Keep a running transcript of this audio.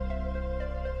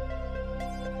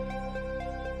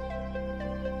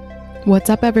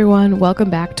What's up, everyone? Welcome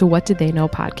back to What Did They Know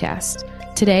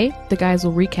podcast. Today, the guys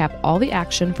will recap all the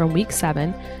action from Week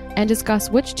 7 and discuss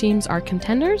which teams are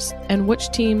contenders and which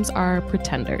teams are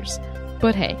pretenders.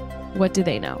 But hey, what do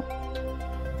they know?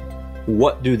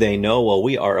 What do they know? Well,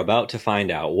 we are about to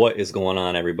find out. What is going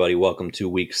on, everybody? Welcome to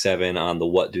Week 7 on the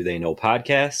What Do They Know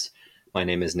podcast. My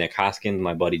name is Nick Hoskins.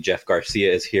 My buddy Jeff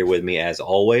Garcia is here with me as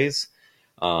always.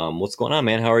 What's going on,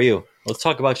 man? How are you? Let's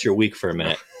talk about your week for a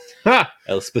minute.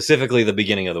 Specifically the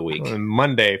beginning of the week.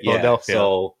 Monday, Philadelphia.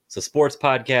 So it's a sports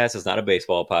podcast. It's not a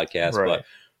baseball podcast, Right. But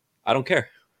I don't care.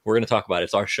 We're going to talk about it.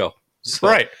 It's our show. So,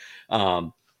 Right.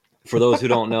 For those who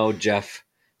don't know, Jeff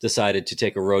decided to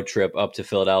take a road trip up to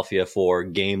Philadelphia for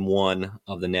Game 1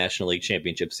 of the National League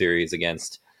Championship Series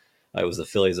against, it was the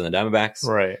Phillies and the Diamondbacks.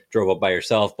 Right. Drove up by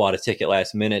yourself, bought a ticket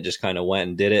last minute, just kind of went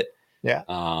and did it. Yeah.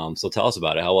 So tell us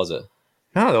about it. How was it?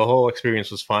 No, the whole experience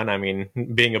was fun. I mean,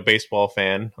 being a baseball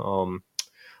fan,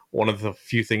 one of the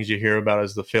few things you hear about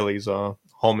is the Phillies'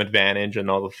 home advantage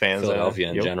and all the fans.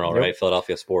 Philadelphia in general, right?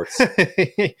 Philadelphia sports.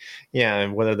 Yeah,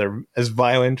 and whether they're as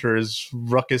violent or as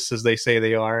ruckus as they say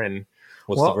they are. And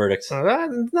What's the verdict?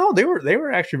 No, they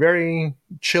were actually very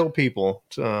chill people,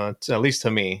 at least to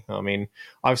me. I mean,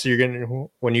 obviously,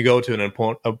 when you go to an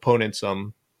opponent's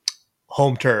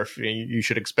home turf, you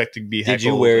should expect to be. Did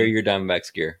you wear your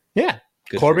Diamondbacks gear? Yeah.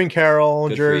 Good Corbin Carroll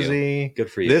Good jersey.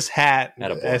 Good for you. This hat,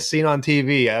 Attaboy. as seen on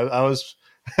TV. I was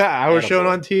shown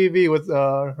on TV with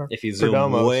If you zoom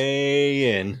Perdomos.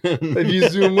 way in. If you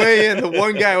zoom way in, the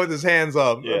one guy with his hands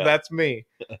up, Yeah. that's me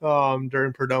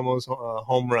during Perdomo's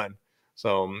home run.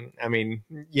 So, I mean,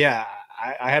 yeah,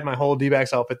 I had my whole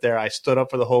D-backs outfit there. I stood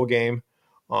up for the whole game.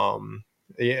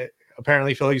 Yeah,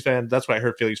 apparently Phillies fans, that's what I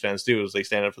heard Phillies fans do, is they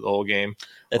stand up for the whole game.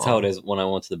 That's how it is when I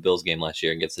went to the Bills game last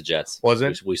year against the Jets. Was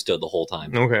it? We stood the whole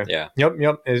time. Okay. Yeah.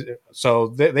 Yep. So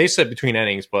they sit between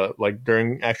innings, but like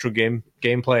during actual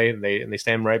gameplay, they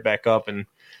stand right back up, and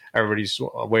everybody's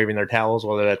waving their towels,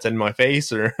 whether that's in my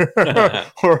face or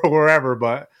or wherever.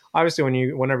 But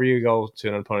obviously, whenever you go to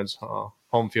an opponent's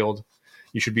home field,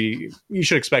 you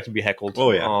should expect to be heckled.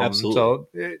 Oh yeah, absolutely. So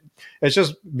it's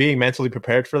just being mentally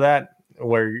prepared for that,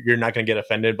 where you're not going to get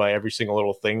offended by every single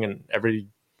little thing and every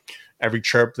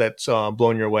chirp that's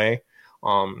blown your way.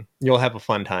 You'll have a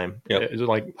fun time. Yep.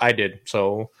 Like I did.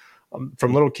 So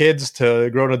from little kids to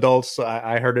grown adults,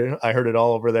 I heard it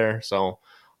all over there. So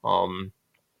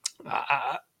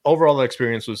overall, the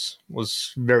experience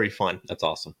was very fun. That's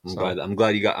awesome. I'm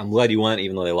glad you went,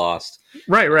 even though they lost.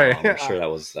 Right. I'm sure that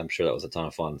was a ton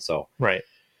of fun. So Right.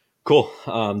 cool.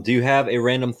 Do you have a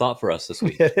random thought for us this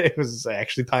week? It was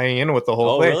actually tying in with the whole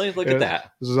Oh, thing. really? Look at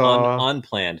that. It was,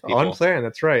 Unplanned. People. Unplanned.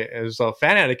 That's right. It was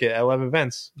fan etiquette at live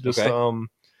events. Just Okay.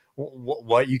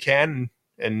 What you can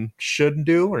and should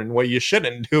do, and what you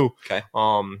shouldn't do. Okay.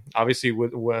 Obviously,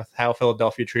 with how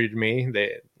Philadelphia treated me,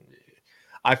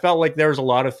 I felt like there was a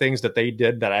lot of things that they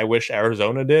did that I wish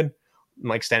Arizona did,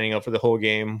 like standing up for the whole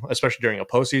game, especially during a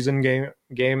postseason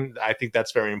game. I think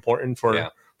that's very important for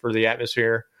the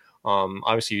atmosphere.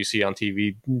 Obviously, you see on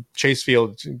TV, Chase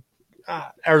Field,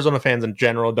 Arizona fans in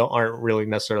general aren't really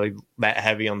necessarily that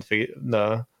heavy on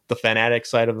the fanatic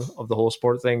side of the whole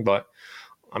sport thing. But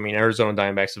I mean, Arizona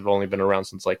Diamondbacks have only been around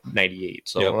since like '98,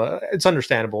 so it's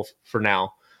understandable for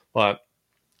now. But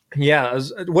yeah,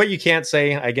 what you can't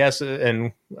say, I guess,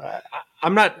 and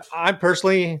I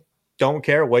personally don't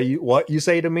care what you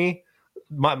say to me.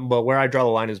 But where I draw the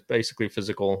line is basically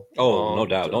physical. Oh, no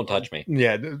doubt. Don't touch me.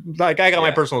 Yeah, like I got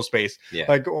my personal space. Yeah.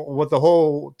 Like with the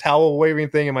whole towel waving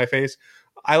thing in my face,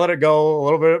 I let it go a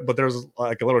little bit. But there was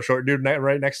like a little short dude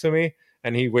right next to me,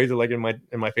 and he waved it like in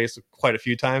my face quite a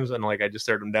few times, and like I just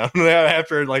stared him down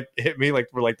after it like hit me like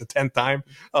for like the 10th time.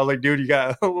 I was like, dude, you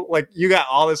got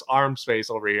all this arm space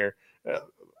over here.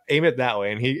 Aim it that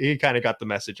way, and he kind of got the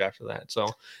message after that. So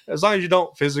as long as you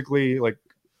don't physically like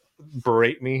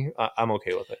berate me, I'm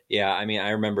okay with it. Yeah, I mean, I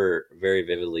remember very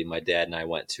vividly my dad and I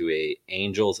went to a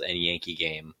Angels and Yankee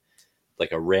game,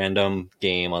 like a random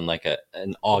game on like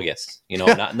in August,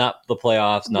 not the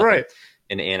playoffs, nothing, Right.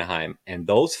 in Anaheim. And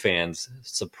those fans,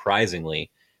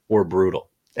 surprisingly, were brutal.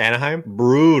 Anaheim?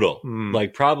 Brutal. Mm.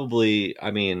 Like probably,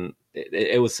 I mean,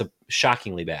 it was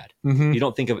shockingly bad. Mm-hmm. You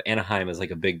don't think of Anaheim as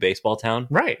like a big baseball town.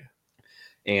 Right.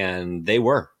 And they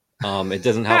were. It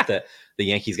doesn't help that the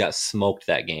Yankees got smoked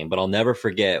that game, but I'll never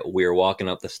forget, we were walking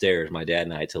up the stairs, my dad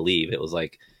and I, to leave. It was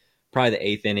like probably the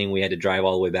 8th inning. We had to drive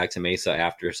all the way back to Mesa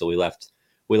after, so we left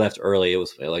early. It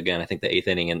was, again, I think the 8th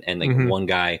inning, and like one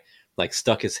guy like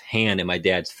stuck his hand in my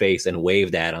dad's face and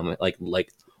waved at him like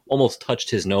almost touched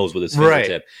his nose with his Right.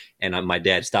 fingertip. And my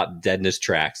dad stopped dead in his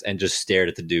tracks and just stared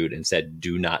at the dude and said,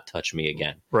 "Do not touch me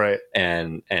again." Right.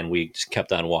 And we just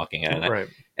kept on walking. Right.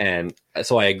 And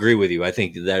so I agree with you. I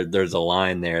think there's a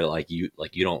line there, like you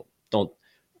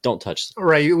don't touch.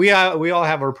 Right. We all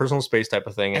have our personal space type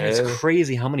of thing. And it's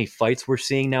crazy how many fights we're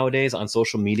seeing nowadays on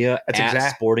social media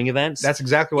at sporting events. That's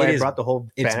exactly why I brought the whole.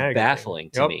 It's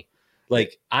baffling to me.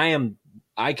 Like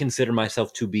I consider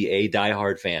myself to be a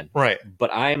diehard fan, right?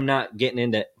 But I am not getting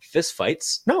into fist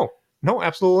fights. No,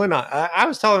 absolutely not. I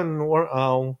was telling one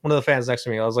of the fans next to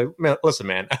me, I was like, "Man, listen,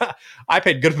 man, I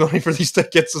paid good money for these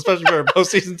tickets, especially for a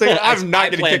postseason ticket. I'm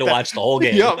not going to watch the whole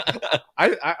game. I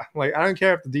don't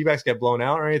care if the D-backs get blown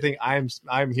out or anything.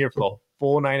 I'm here for the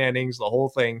full 9 innings, the whole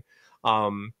thing.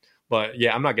 But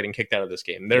yeah, I'm not getting kicked out of this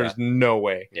game. There's no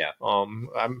way. Yeah.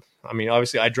 I mean,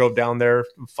 obviously, I drove down there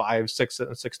 6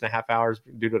 and a half hours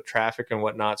due to traffic and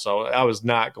whatnot, so I was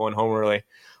not going home early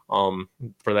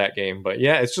for that game. But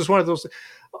yeah, it's just one of those.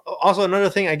 Also, another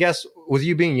thing, I guess, with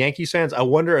you being Yankees fans, I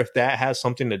wonder if that has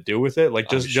something to do with it, like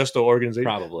just the organization.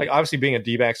 Probably. Like obviously, being a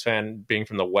D-backs fan, being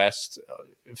from the West,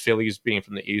 Phillies being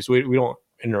from the East, we don't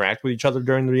interact with each other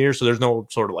during the year, so there's no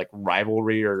sort of like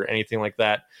rivalry or anything like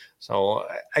that. So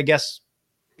I guess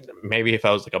maybe if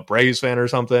I was like a Braves fan or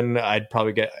something, I'd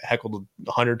probably get heckled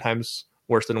 100 times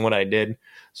worse than what I did.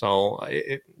 So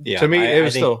to me,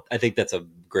 I think that's a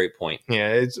great point.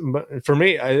 Yeah, for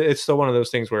me, it's still one of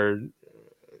those things where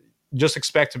just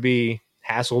expect to be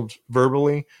hassled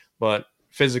verbally, but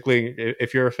physically,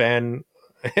 if you're a fan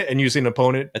and you see an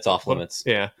opponent, it's off limits.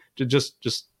 Yeah,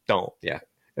 just don't. Yeah.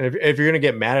 And if you're going to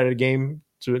get mad at a game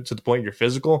to the point you're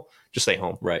physical, just stay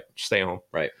home. Right. Just stay home.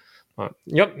 Right.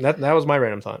 Yep. That was my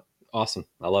random thought. Awesome.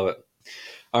 I love it.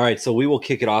 All right. So we will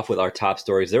kick it off with our top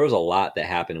stories. There was a lot that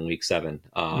happened in week 7.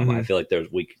 I feel like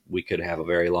we could have a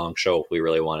very long show if we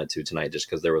really wanted to tonight, just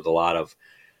because there was a lot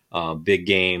of big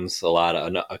games, a lot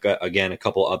of, again, a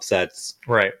couple upsets,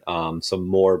 right? Some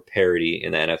more parity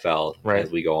in the NFL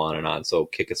as we go on and on. So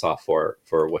kick us off for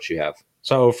what you have.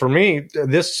 So for me,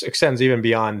 this extends even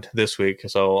beyond this week.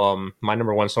 So my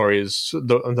number one story is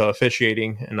the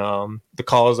officiating and the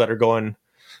calls that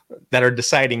are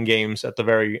deciding games at the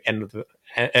very end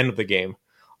of the game.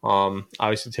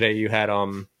 Obviously today you had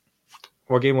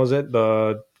what game was it?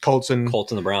 The Colts and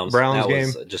the Browns that game.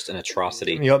 Was just an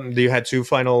atrocity. Yep. You had 2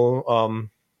 final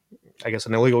I guess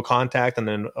an illegal contact and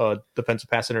then a defensive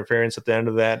pass interference at the end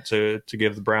of that to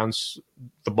give the Browns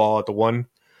the ball at the 1.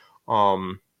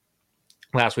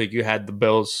 Last week you had the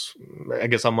Bills, I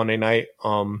guess on Monday night,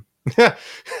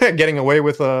 getting away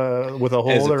with a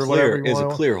hold or whatever. It was a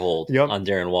clear hold on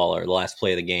Darren Waller, the last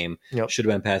play of the game. Should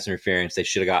have been pass interference. They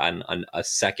should have gotten a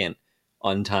second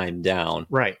untimed down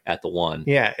at the 1.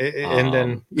 Yeah, and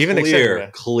then even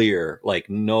clear, like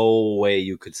no way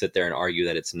you could sit there and argue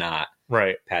that it's not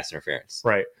pass interference,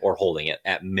 or holding it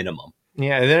at minimum.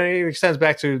 Yeah, and then it extends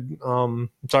back to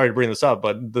sorry to bring this up,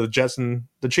 but the Jets and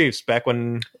the Chiefs back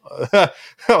when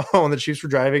when the Chiefs were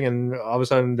driving and all of a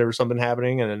sudden there was something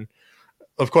happening, and then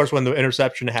of course when the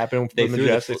interception happened from the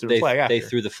Jets, they threw the flag after. They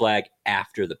threw the flag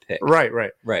after the pick. Right.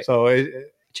 So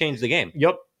it changed the game.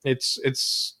 Yep,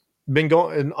 it's been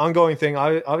an ongoing thing.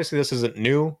 Obviously, this isn't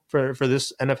new for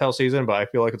this NFL season, but I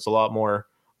feel like it's a lot more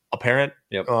apparent,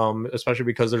 especially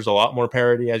because there's a lot more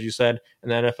parity, as you said, in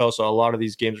the NFL. So a lot of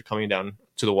these games are coming down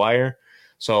to the wire.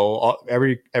 So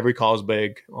every call is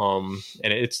big, and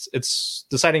it's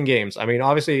deciding games. I mean,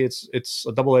 obviously, it's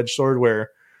a double-edged sword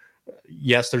where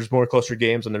yes, there's more closer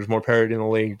games and there's more parity in the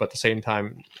league, but at the same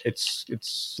time,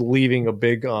 it's leaving a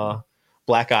big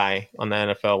black eye on the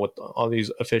NFL with all these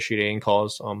officiating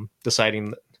calls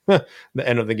deciding the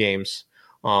end of the games.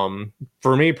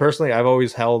 For me personally, I've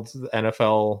always held the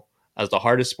NFL as the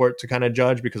hardest sport to kind of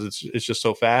judge because it's just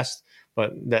so fast.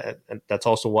 But that's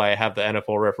also why I have the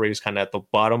NFL referees kind of at the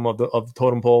bottom of the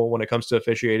totem pole when it comes to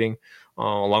officiating,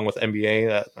 along with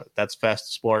NBA. That's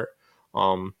fast sport.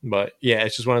 But yeah,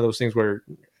 it's just one of those things where,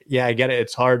 yeah, I get it.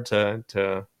 It's hard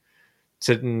to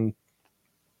sit and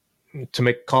to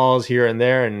make calls here and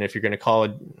there, and if you're going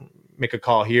to make a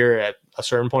call here at a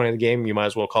certain point in the game, you might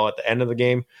as well call it the end of the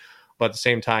game. But at the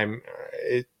same time,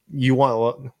 you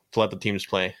want to let the teams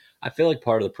play. I feel like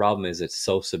part of the problem is it's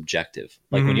so subjective.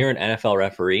 Like when you're an NFL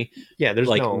referee, there's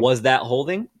was that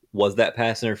holding? Was that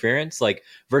pass interference? Like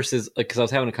versus, like, because I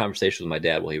was having a conversation with my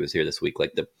dad while he was here this week.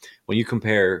 Like when you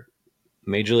compare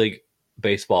Major League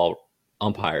Baseball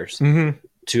umpires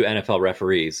to NFL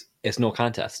referees, it's no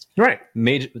contest. Right.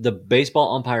 The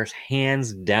baseball umpires,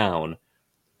 hands down,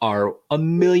 are a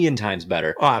million times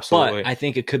better. Oh, absolutely. But I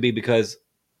think it could be because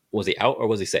was he out or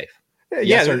was he safe?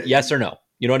 Yes or no?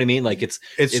 You know what I mean? Like it's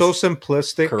so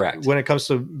simplistic. Correct. When it comes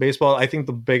to baseball, I think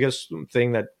the biggest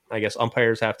thing that I guess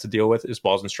umpires have to deal with is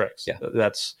balls and strikes. Yeah.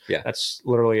 That's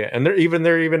literally it. And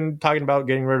they're even talking about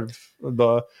getting rid of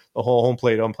the whole home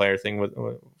plate umpire thing with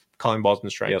calling balls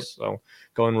and strikes. Yep. So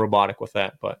going robotic with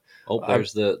that. But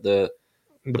there's the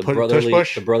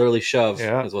brotherly shove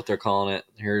is what they're calling it.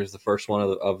 Here's the first one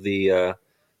of the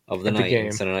night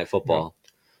in Sunday Night Football.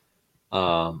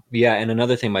 Yep. And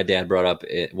another thing my dad brought up,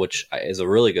 which is a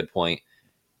really good point.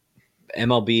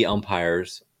 MLB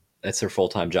umpires, that's their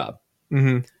full-time job.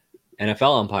 Mm-hmm.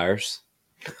 NFL umpires,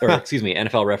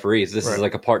 NFL referees, this is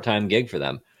like a part-time gig for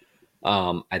them.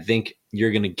 I think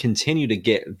you're going to continue to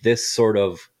get this sort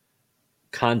of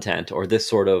content or this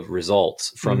sort of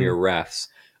results from your refs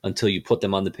until you put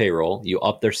them on the payroll, you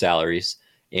up their salaries,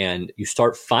 and you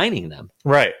start fining them.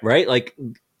 Right. Like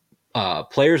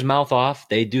players mouth off,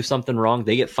 they do something wrong,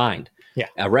 they get fined. Yeah.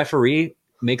 A referee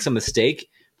makes a mistake,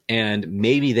 and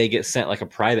maybe they get sent like a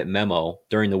private memo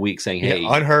during the week saying, hey,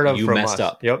 unheard of, you from messed us.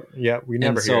 up. Yep. Yeah. We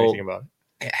never hear anything about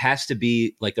it. It has to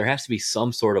be like, there has to be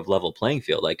some sort of level playing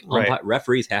field. Like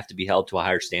referees have to be held to a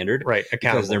higher standard. Right.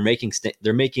 Accountable. Because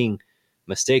they're making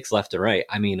mistakes left and right.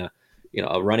 I mean, a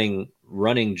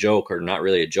running joke, or not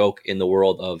really a joke, in the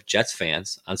world of Jets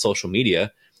fans on social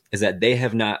media is that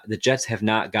the Jets have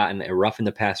not gotten a roughing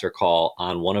the passer call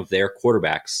on one of their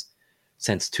quarterbacks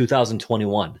since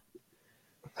 2021.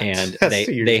 And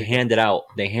they handed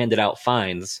out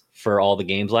fines for all the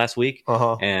games last week.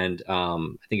 And I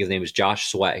think his name is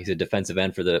Josh Sweat. He's a defensive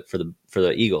end for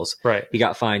the Eagles. Right. He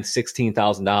got fined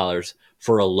 $16,000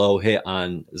 for a low hit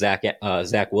on Zach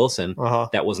Wilson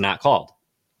that was not called.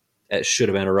 It should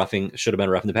have been a roughing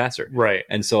the passer. Right.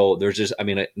 And so there's just, I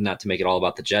mean, not to make it all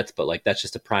about the Jets, but like that's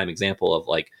just a prime example of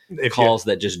like calls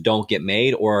that just don't get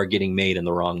made or are getting made in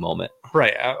the wrong moment.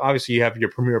 Right. Obviously, you have your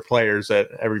premier players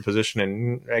at every position,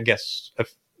 and I guess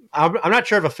I'm not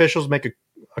sure if officials make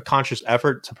a conscious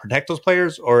effort to protect those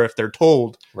players, or if they're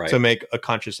told to make a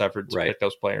conscious effort to protect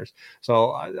those players.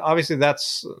 So obviously,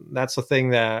 that's the thing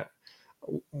that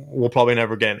we'll probably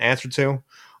never get an answer to.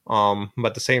 But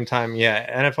at the same time,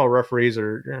 NFL referees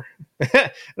are,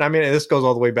 and I mean, this goes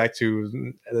all the way back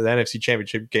to the NFC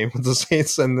Championship game with the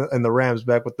Saints and the Rams,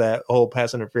 back with that whole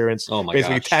pass interference. Oh my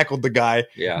basically gosh. Tackled the guy.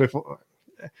 Yeah. Before.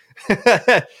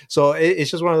 So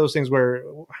it's just one of those things where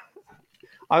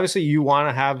obviously you want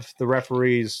to have the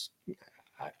referees,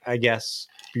 I guess,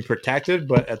 be protected,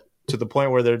 but to the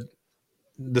point where they're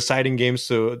deciding games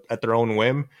at their own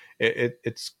whim.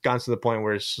 It's gone to the point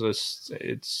where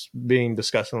it's being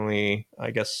disgustingly, I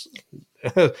guess,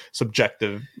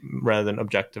 subjective rather than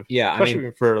objective. Yeah, especially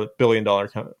for a $1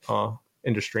 billion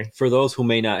industry. For those who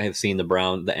may not have seen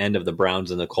the end of the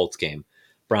Browns and the Colts game,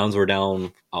 Browns were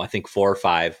down, I think 4 or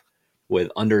 5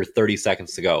 with under 30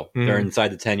 seconds to go. They're inside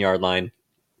the 10-yard line.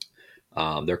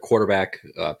 Their quarterback,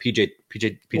 PJ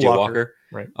Walker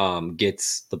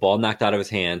gets the ball knocked out of his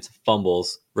hands,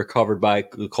 fumbles, recovered by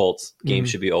the Colts. Game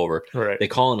should be over. Right. They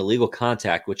call an illegal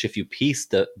contact, which if you piece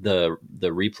the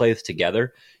replays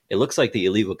together, it looks like the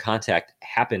illegal contact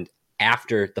happened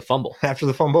after the fumble. After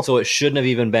the fumble. So it shouldn't have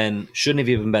even been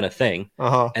a thing.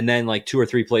 And then like 2 or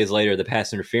 3 plays later, the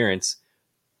pass interference.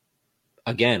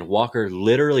 Again, Walker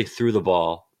literally threw the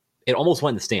ball. It almost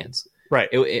went in the stands. Right.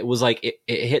 It was like it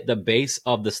hit the base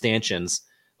of the stanchions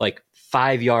like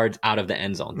 5 yards out of the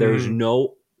end zone. There was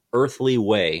no earthly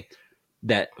way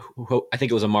that, I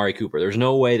think it was Amari Cooper, there's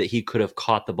no way that he could have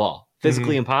caught the ball.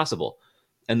 Physically impossible.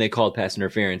 And they called pass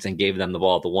interference and gave them the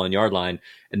ball at the 1 yard line.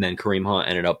 And then Kareem Hunt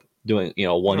ended up doing,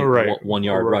 one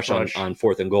yard rush on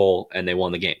 4th and goal, and they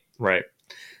won the game. Right.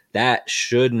 That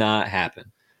should not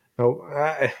happen. No,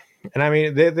 and I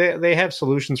mean, they have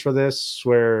solutions for this,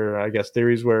 where I guess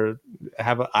theories where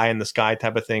have an eye in the sky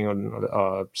type of thing, on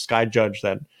a sky judge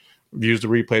that views the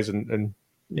replays and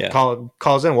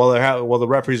calls in while the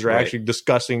referees are actually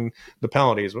discussing the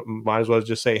penalties. Might as well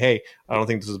just say, hey, I don't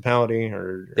think this is a penalty.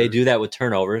 Or they do that with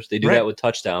turnovers. They do that with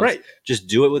touchdowns. Right. Just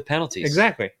do it with penalties.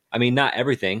 Exactly. I mean, not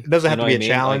everything. It doesn't have to be a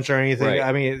challenge or anything. Right.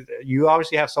 I mean, you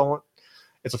obviously have someone.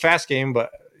 It's a fast game, but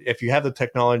if you have the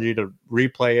technology to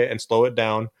replay it and slow it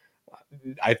down,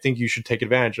 I think you should take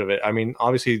advantage of it. I mean,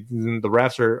 obviously the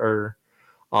refs are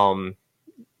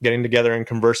getting together and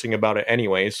conversing about it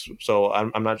anyways. So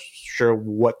I'm not sure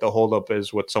what the holdup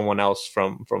is with someone else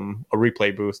from a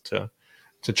replay booth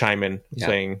to chime in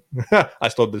saying, I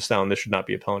slowed this down, this should not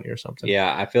be a penalty or something.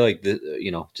 Yeah, I feel like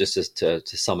just to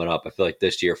sum it up, I feel like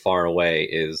this year far and away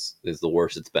is the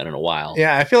worst it's been in a while.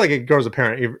 Yeah, I feel like it grows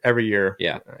apparent every year.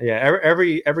 Yeah.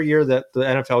 Every year that the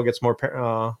NFL gets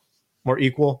more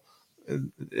equal,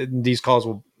 these calls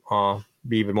will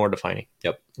be even more defining.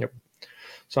 Yep.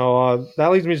 So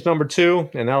that leads me to number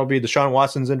 2, and that will be Deshaun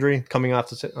Watson's injury coming off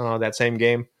that same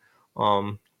game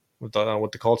with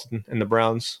the Colts and the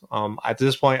Browns. At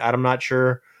this point, I'm not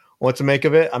sure what to make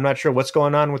of it. I'm not sure what's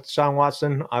going on with Deshaun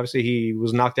Watson. Obviously, he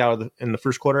was knocked out in the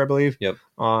first quarter, I believe. Yep.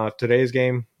 Today's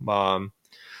game.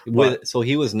 So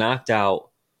he was knocked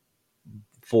out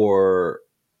for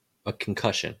a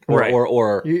concussion, Right.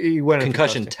 or he went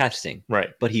concussion testing,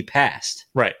 right? But he passed.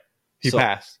 Right. He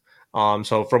passed.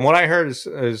 So from what I heard is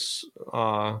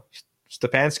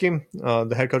Stefanski,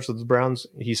 the head coach of the Browns,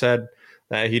 he said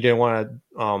that he didn't want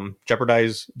to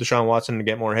jeopardize Deshaun Watson to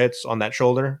get more hits on that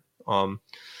shoulder.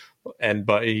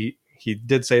 But he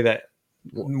did say that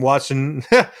Watson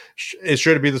is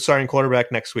sure to be the starting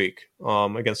quarterback next week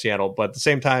against Seattle. But at the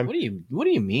same time, what do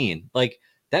you mean? Like,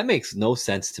 that makes no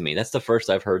sense to me. That's the first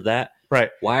I've heard that. Right.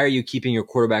 Why are you keeping your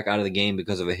quarterback out of the game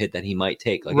because of a hit that he might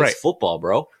take? Like, right. It's football,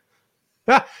 bro.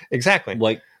 Yeah, exactly.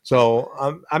 Like, so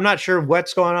I'm not sure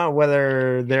what's going on,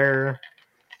 whether they're,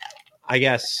 I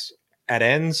guess, at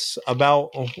ends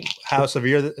about how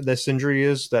severe this injury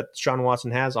is that Deshaun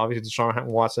Watson has. Obviously, Deshaun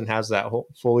Watson has that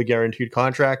fully guaranteed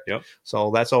contract. Yep.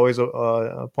 So that's always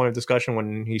a point of discussion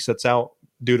when he sits out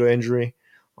due to injury.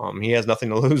 He has nothing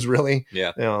to lose, really.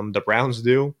 Yeah. The Browns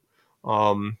do.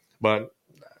 But,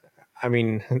 I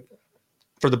mean,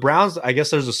 for the Browns, I guess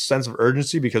there's a sense of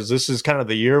urgency because this is kind of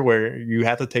the year where you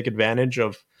have to take advantage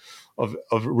of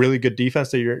really good defense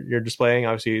that you're displaying.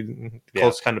 Obviously, the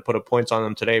Colts kind of put up points on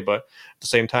them today, but at the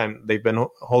same time, they've been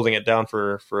holding it down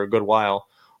for a good while.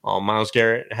 Myles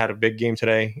Garrett had a big game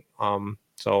today.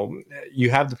 So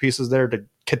you have the pieces there to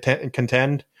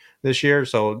contend this year.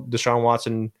 So Deshaun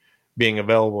Watson being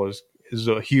available is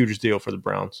a huge deal for the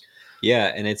Browns.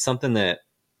 Yeah, and it's something that,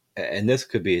 and this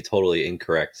could be a totally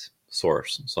incorrect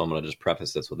source, so I'm going to just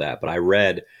preface this with that. But I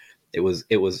read it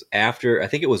was after, I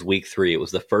think it was week 3. It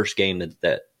was the first game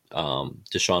that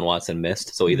Deshaun Watson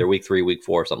missed. So either week 3, week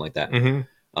 4, something like that.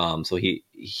 Mm-hmm. So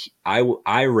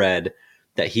I read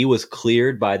that he was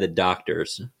cleared by the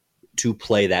doctors to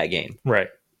play that game, right?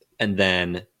 And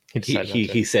then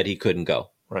he said he couldn't go,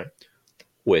 right?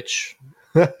 Which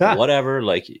whatever,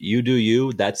 like, you do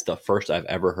you. That's the first I've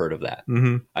ever heard of that.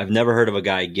 Mm-hmm. I've never heard of a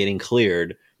guy getting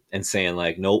cleared and saying,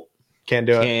 like, nope, can't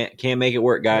do it, can't make it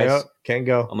work, guys. Yep, can't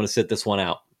go. I'm going to sit this one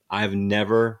out. I've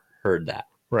never heard that.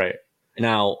 Right.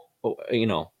 Now,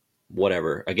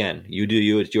 whatever. Again, you do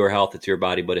you. It's your health. It's your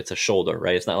body. But it's a shoulder,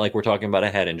 right? It's not like we're talking about a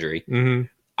head injury.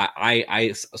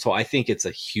 Mm-hmm. So I think it's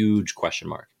a huge question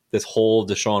mark. This whole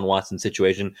Deshaun Watson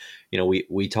situation.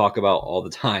 We talk about all the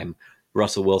time.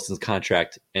 Russell Wilson's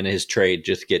contract and his trade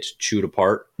just gets chewed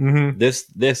apart. Mm-hmm.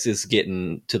 This is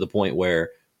getting to the point where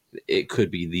it could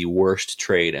be the worst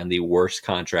trade and the worst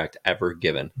contract ever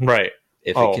given. Right.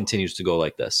 If it continues to go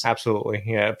like this. Absolutely.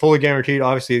 Yeah. Fully guaranteed.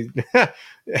 Obviously,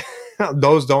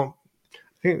 those don't. I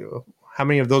think, how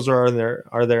many of those are there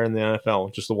in the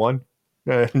NFL? Just the one?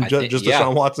 Just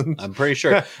Deshaun Watson? I'm pretty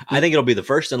sure. I think it'll be the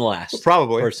first and the last.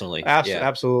 Probably. Personally.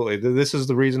 Absolutely. This is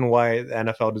the reason why the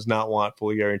NFL does not want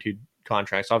fully guaranteed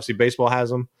contracts. Obviously, baseball has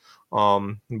them.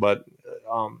 But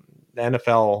the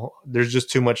NFL, there's just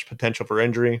too much potential for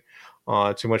injury,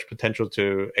 too much potential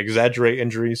to exaggerate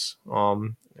injuries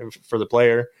for the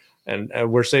player. And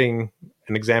we're seeing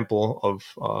an example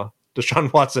of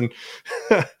Deshaun Watson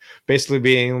basically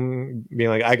being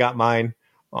like, I got mine.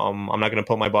 I'm not going to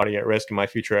put my body at risk and my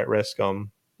future at risk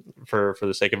for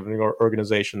the sake of an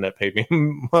organization that paid me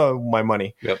my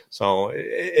money. Yep. So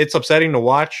it's upsetting to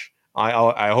watch.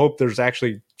 I hope there's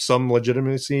actually some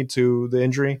legitimacy to the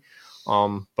injury.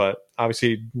 But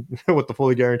obviously with the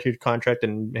fully guaranteed contract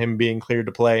and him being cleared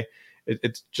to play,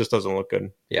 it just doesn't look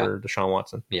good for Deshaun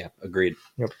Watson. Yeah, agreed.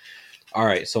 Yep. All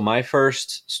right, so my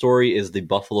first story is the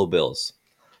Buffalo Bills.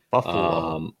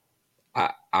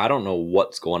 I don't know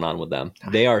what's going on with them.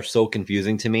 They are so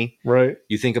confusing to me. Right.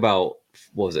 You think about,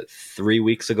 what was it, 4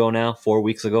 weeks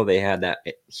ago, they had that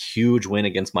huge win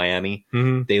against Miami.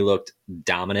 Mm-hmm. They looked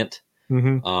dominant.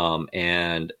 Mm-hmm.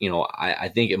 And I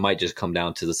think it might just come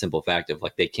down to the simple fact of,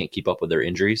 like, they can't keep up with their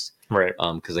injuries. Right.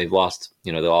 Because they've lost,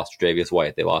 they lost Tre'Davious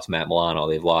White, they lost Matt Milano,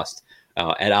 they've lost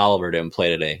Ed Oliver didn't play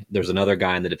today. There's another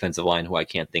guy in the defensive line who I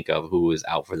can't think of who is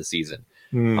out for the season.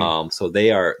 So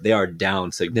they are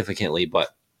down significantly,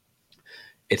 but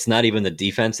it's not even the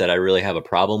defense that I really have a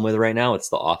problem with right now. It's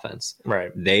the offense.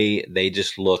 Right. They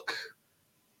just look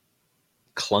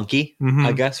clunky, Mm-hmm.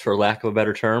 I guess, for lack of a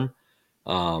better term.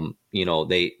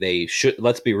 They should,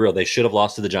 let's be real, they should have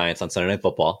lost to the Giants on Sunday Night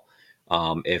Football.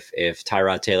 If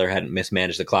Tyrod Taylor hadn't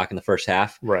mismanaged the clock in the first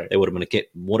half, right, they would have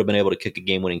been able to kick a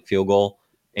game-winning field goal,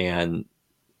 and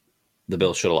the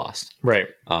Bills should have lost. Right.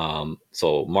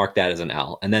 So mark that as an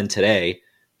L. And then today,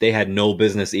 they had no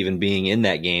business even being in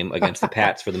that game against the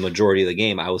Pats for the majority of the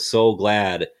game. I was so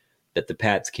glad that the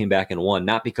Pats came back and won,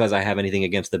 not because I have anything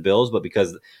against the Bills, but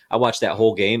because I watched that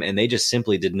whole game and they just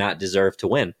simply did not deserve to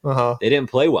win. They didn't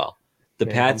play well. The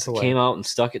Pats came out and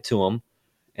stuck it to them.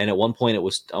 And at one point I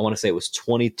want to say it was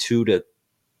 22-10,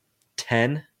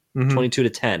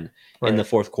 22-10 in the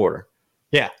fourth quarter.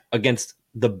 Yeah. Against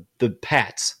the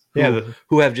Pats,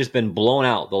 who have just been blown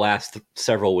out the last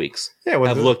several weeks,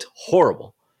 have looked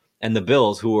horrible. And the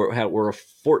Bills, who were a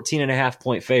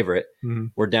 14.5-point favorite,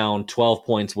 were down 12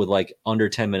 points with like under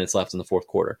 10 minutes left in the fourth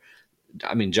quarter.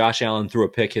 I mean, Josh Allen threw a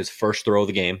pick his first throw of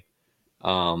the game.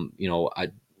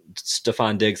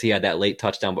 Stephon Diggs, he had that late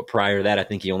touchdown, but prior to that, I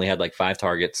think he only had like 5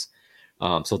 targets.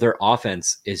 So their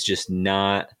offense is just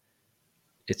not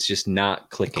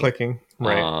clicking.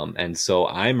 Right. And so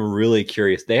I'm really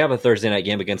curious. They have a Thursday night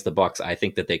game against the Bucs. I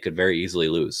think that they could very easily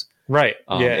lose. Right.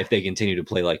 If they continue to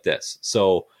play like this.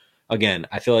 So again,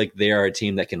 I feel like they are a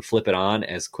team that can flip it on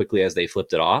as quickly as they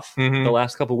flipped it off the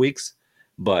last couple weeks,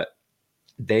 but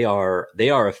they are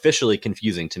officially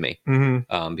confusing to me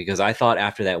because I thought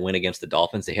after that win against the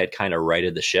Dolphins, they had kind of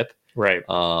righted the ship. Right.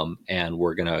 And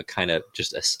we're going to kind of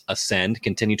just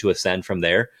continue to ascend from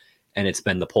there. And it's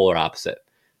been the polar opposite.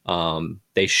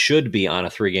 They should be on a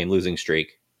 3-game losing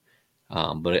streak.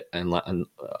 But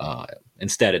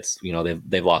instead it's,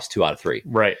 they've lost 2 out of 3.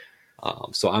 Right.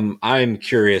 So I'm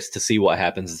curious to see what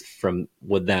happens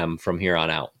with them from here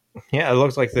on out. Yeah, it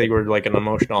looks like they were like an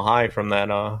emotional high from that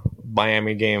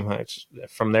Miami game.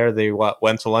 From there, they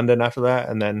went to London after that,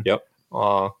 and then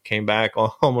came back,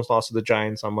 almost lost to the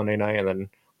Giants on Monday night, and then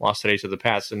lost today to the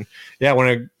Pats. And yeah, when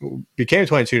it became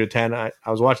 22-10, I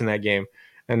was watching that game,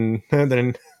 and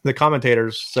then the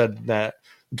commentators said that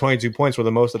 22 points were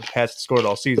the most that the Pats scored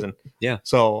all season. Yeah.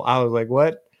 So I was like,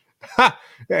 what?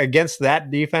 Against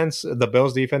that defense, the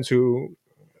Bills defense, who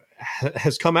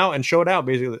has come out and showed out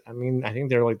basically. I mean, I think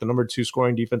they're like the number 2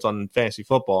 scoring defense on fantasy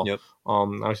football. Yep.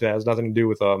 Obviously that has nothing to do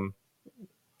with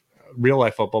real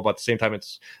life football, but at the same time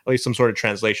it's at least some sort of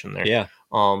translation there. Yeah.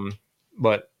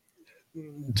 But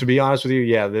to be honest with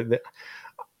you,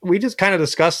 we just kind of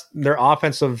discussed their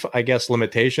offensive, I guess,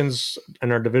 limitations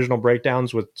and our divisional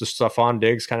breakdowns with just Stephon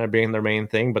Diggs kind of being their main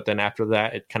thing, but then after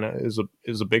that it kind of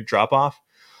is a big drop off.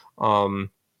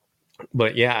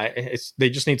 But yeah, they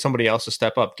just need somebody else to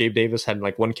step up. Gabe Davis had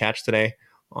like 1 catch today.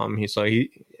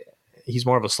 He's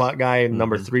more of a slot guy,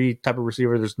 number 3 type of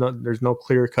receiver. There's no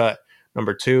clear cut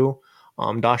number 2.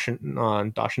 Dawson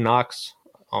Knox.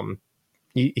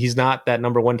 He's not that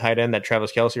number 1 tight end that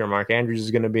Travis Kelce or Mark Andrews is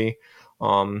going to be.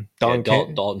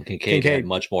 Dalton Kincaid had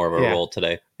much more of a role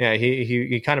today. Yeah,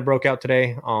 he kind of broke out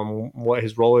today. What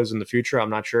his role is in the future, I'm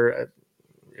not sure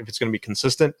if it's going to be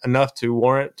consistent enough to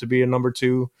warrant to be a number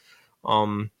 2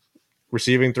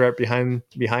 receiving threat behind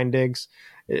Diggs.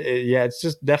 It's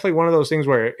just definitely one of those things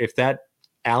where if that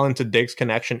Allen to Diggs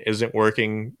connection isn't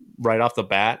working right off the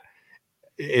bat,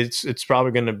 it's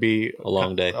probably going to be a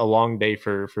long day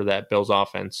for that Bills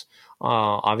offense.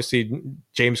 Obviously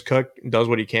James Cook does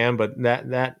what he can, but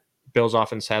that Bills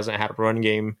offense hasn't had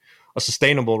a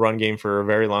sustainable run game for a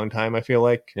very long time. I feel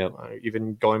like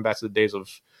even going back to the days of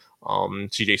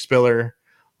CJ Spiller,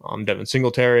 Devin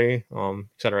Singletary, et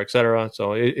cetera, et cetera.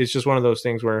 So it's just one of those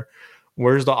things where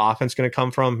where's the offense going to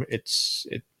come from?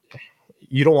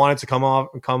 You don't want it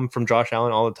to come from Josh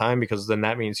Allen all the time, because then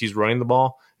that means he's running the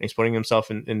ball and he's putting himself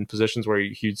in positions where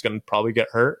he's going to probably get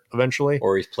hurt eventually.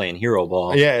 Or he's playing hero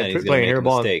ball. Yeah, and he's playing hero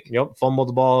ball. Yep, fumble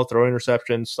the ball, throw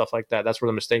interceptions, stuff like that. That's where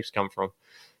the mistakes come from.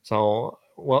 So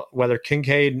whether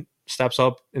Kincaid steps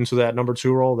up into that number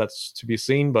 2 role, that's to be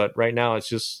seen. But right now it's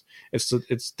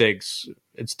Diggs.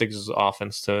 It's Diggs'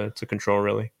 offense to control,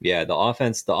 really. Yeah, the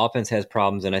offense has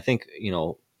problems, and I think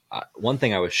one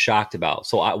thing I was shocked about.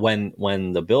 So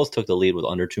when the Bills took the lead with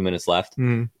under 2 minutes left,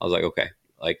 I was like, okay,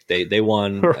 like they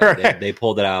won, right. they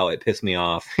pulled it out. It pissed me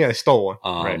off. Yeah, they stole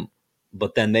one. Right.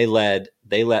 But then they let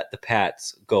the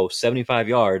Pats go 75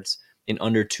 yards in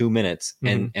under 2 minutes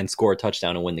and score a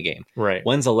touchdown and win the game. Right.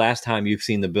 When's the last time you've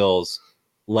seen the Bills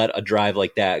let a drive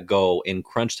like that go in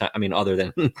crunch time? I mean, other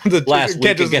than last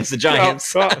week against the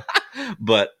Giants.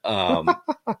 But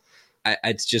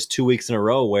it's just 2 weeks in a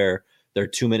row where their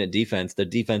 2-minute defense, the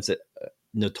defense that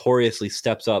notoriously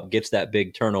steps up, gets that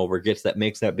big turnover,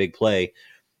 makes that big play,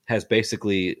 has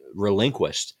basically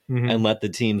relinquished and let the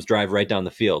teams drive right down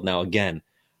the field. Now, again,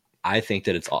 I think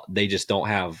that they just don't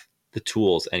have the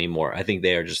tools anymore. I think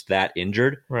they are just that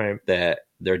injured that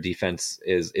their defense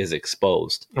is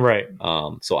exposed. Right.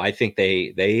 So I think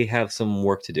they have some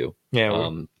work to do. Yeah.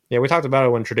 We talked about it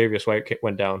when Tre'Davious White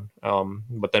went down.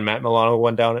 But then Matt Milano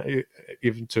went down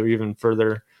even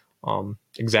further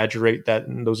exaggerate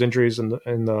those injuries in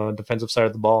the defensive side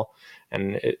of the ball.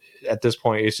 And at this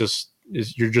point,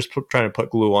 you're just trying to put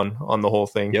glue on the whole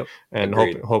thing. Yep. And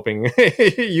Agreed. hoping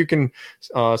you can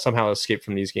somehow escape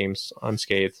from these games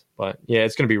unscathed. But yeah,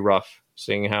 it's going to be rough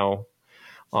seeing how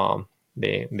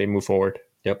they move forward.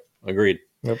 Yep. Agreed.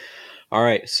 Yep. All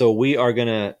right. So we are going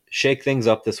to shake things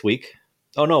up this week.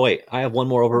 Oh, no, wait. I have one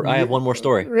more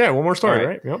story. Yeah, one more story, All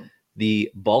right? Yep.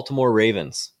 The Baltimore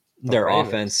Ravens, their Ravens.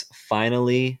 offense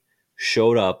finally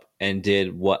showed up and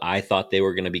did what I thought they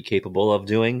were going to be capable of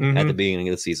doing at the beginning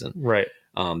of the season. Right.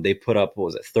 They put up,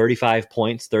 38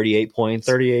 points?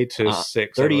 38 to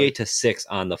 6. 38 to 6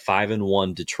 on the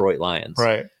 5-1 Detroit Lions.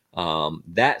 Right.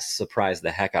 That surprised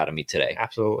the heck out of me today.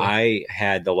 Absolutely. I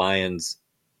had the Lions,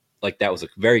 like that was a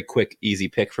very quick, easy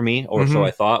pick for me, or so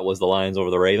I thought, was the Lions over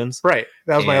the Ravens. Right.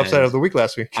 That was my upset of the week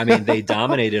last week. I mean, they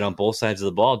dominated on both sides of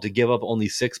the ball. To give up only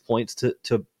 6 points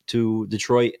to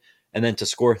Detroit and then to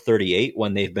score 38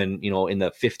 when they've been, in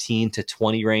the 15 to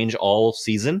 20 range all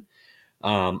season.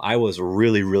 I was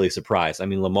really, really surprised. I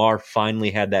mean, Lamar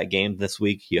finally had that game this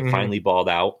week. He finally balled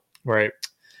out. Right.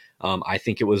 I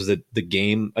think it was the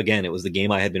game, again, it was the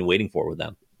game I had been waiting for with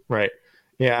them. Right.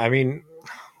 Yeah, I mean,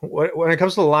 when it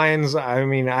comes to the Lions, I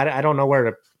mean, I don't know where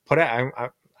to put it.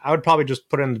 I would probably just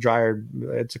put it in the dryer.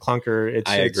 It's a clunker.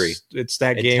 I agree. It's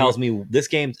that game. It tells me this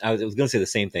game, I was going to say the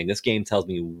same thing. This game tells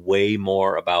me way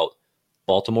more about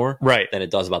Baltimore than it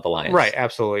does about the Lions. Right,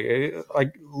 absolutely.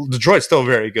 Like Detroit's still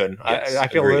very good. Yes, I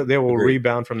feel they will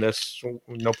rebound from this,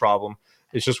 no problem.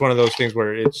 It's just one of those things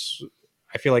where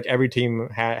I feel like every team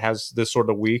has this sort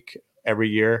of week every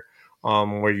year,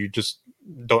 where you just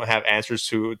don't have answers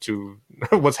to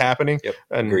what's happening,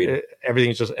 and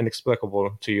everything's just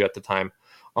inexplicable to you at the time.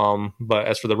 But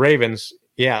as for the Ravens,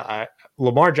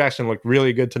 Lamar Jackson looked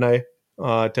really good today.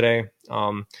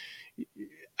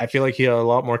 I feel like he had a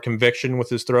lot more conviction with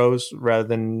his throws rather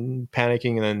than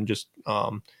panicking and then just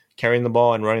carrying the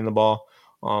ball and running the ball.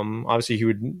 Obviously, he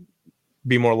would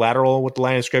be more lateral with the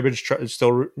line of scrimmage,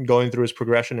 still going through his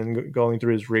progression and going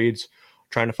through his reads,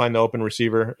 trying to find the open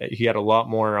receiver. He had a lot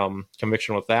more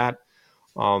conviction with that.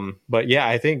 But yeah,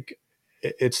 I think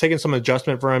it's taken some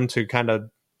adjustment for him to kind of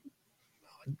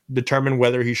determine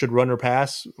whether he should run or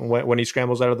pass when he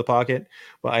scrambles out of the pocket.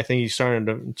 But I think he's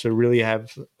starting to really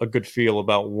have a good feel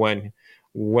about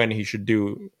when he should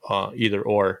do either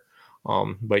or.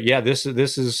 But yeah, this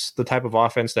is the type of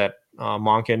offense that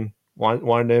Monken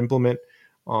wanted to implement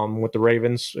with the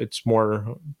Ravens. It's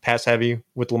more pass heavy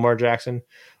with Lamar Jackson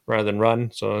rather than run.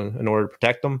 So in order to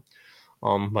protect them.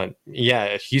 But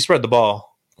yeah, he spread the ball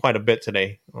quite a bit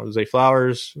today. Zay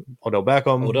Flowers, Odell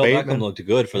Beckham. Beckham looked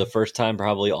good for the first time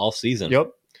probably all season.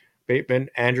 Yep. Bateman,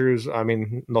 Andrews. I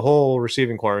mean, the whole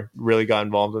receiving core really got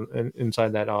involved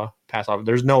inside that pass off.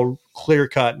 There's no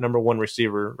clear-cut number one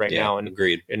receiver right now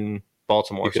in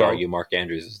Baltimore. You could argue Mark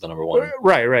Andrews is the number one.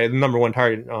 Right, the number one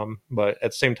target. But at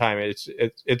the same time,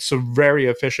 it's a very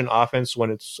efficient offense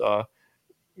when it's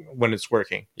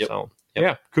working. Yep. So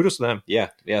yeah, kudos to them. Yeah.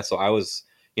 So I was,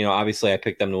 obviously I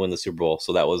picked them to win the Super Bowl,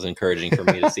 so that was encouraging for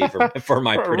me to see for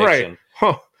my prediction.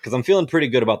 Because I'm feeling pretty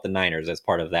good about the Niners as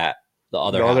part of that. The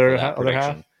other half of that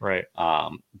prediction. Right.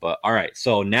 But all right,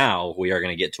 so now we are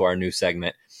going to get to our new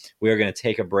segment. We are going to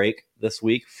take a break this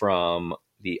week from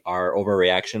our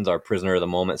overreactions, our prisoner of the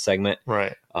moment segment.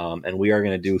 Right. And we are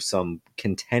going to do some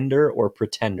contender or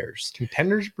pretenders.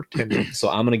 Pretenders. So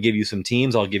I'm going to give you some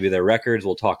teams. I'll give you their records.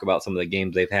 We'll talk about some of the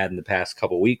games they've had in the past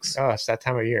couple weeks. Oh, it's that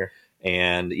time of year.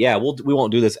 And yeah, we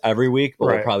won't do this every week, but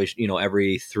we'll probably,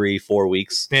 every 3-4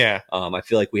 weeks. Yeah. I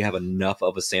feel like we have enough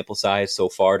of a sample size so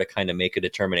far to kind of make a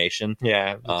determination.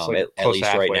 Yeah. At least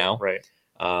halfway, right now. Right.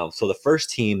 So the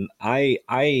first team,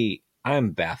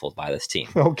 I'm baffled by this team.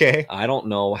 Okay. I don't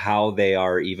know how they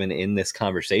are even in this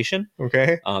conversation.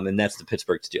 Okay. And that's the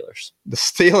Pittsburgh Steelers. The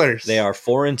Steelers. They are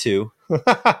 4-2.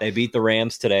 They beat the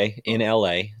Rams today in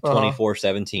LA,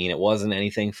 24-17. It wasn't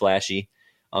anything flashy.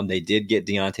 They did get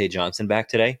Deontay Johnson back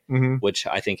today, which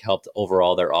I think helped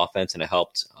overall their offense, and it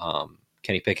helped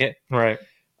Kenny Pickett. Right.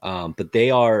 But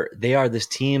they are this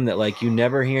team that, like, you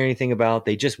never hear anything about.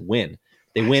 They just win.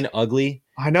 They win ugly.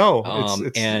 I know.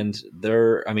 And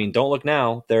they're, don't look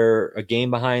now. They're a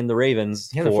game behind the Ravens.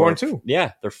 Yeah, they're 4-2.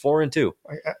 Yeah, they're 4-2.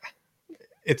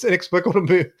 It's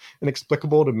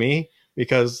inexplicable to me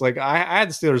because, like, I had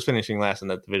the Steelers finishing last in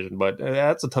that division, but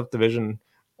that's a tough division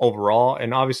overall.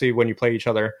 And obviously when you play each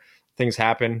other, things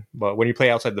happen. But when you play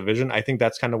outside the division, I think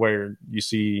that's kind of where you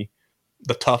see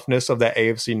the toughness of that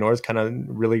AFC North kind of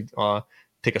really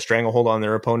take a stranglehold on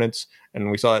their opponents. And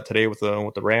we saw that today with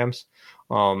the Rams.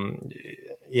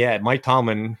 Mike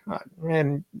Tomlin,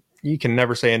 man, you can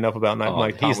never say enough about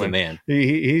Mike Tomlin. He's the man.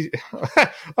 He's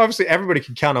obviously everybody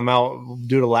can count him out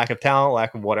due to lack of talent,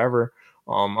 lack of whatever.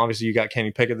 Obviously you got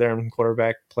Kenny Pickett there in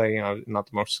quarterback play, not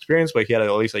the most experienced, but he had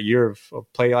at least a year of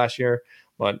play last year.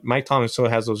 But Mike Tomlin still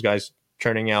has those guys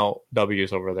churning out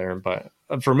W's over there. But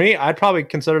for me, I'd probably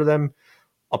consider them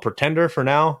a pretender for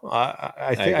now.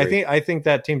 I think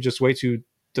that team's just way too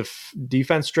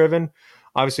defense driven.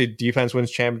 Obviously, defense wins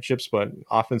championships, but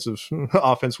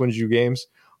offense wins you games.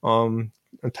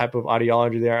 A type of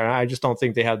ideology there, and I just don't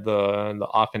think they have the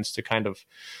offense to kind of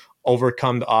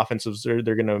overcome the offensives they're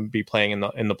going to be playing in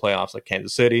the playoffs, like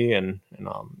Kansas City and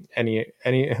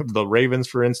any of the Ravens,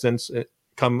 for instance.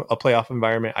 Come a playoff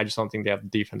environment, I just don't think they have the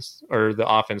defense or the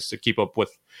offense to keep up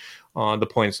with the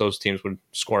points those teams would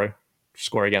score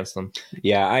against them.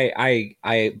 Yeah, I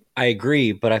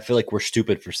agree, but I feel like we're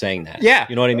stupid for saying that. Yeah.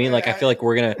 You know what I mean? Like, I feel like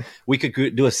we could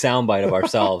do a soundbite of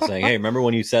ourselves saying, hey, remember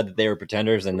when you said that they were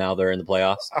pretenders and now they're in the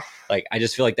playoffs? Like, I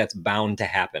just feel like that's bound to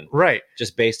happen. Right.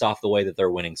 Just based off the way that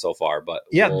they're winning so far. But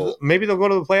yeah, maybe they'll go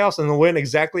to the playoffs and they'll win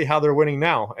exactly how they're winning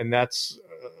now. And that's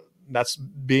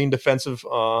being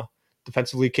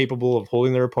defensively capable of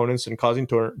holding their opponents and causing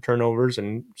turnovers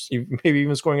and maybe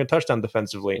even scoring a touchdown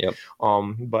defensively. Yep.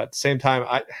 But at the same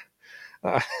time,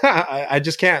 I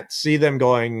just can't see them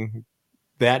going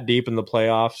that deep in the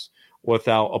playoffs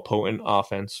without a potent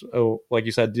offense. Oh, like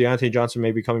you said, Deontay Johnson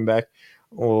may be coming back.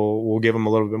 We'll give him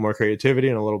a little bit more creativity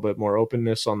and a little bit more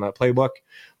openness on that playbook.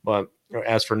 But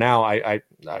as for now, I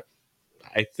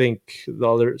think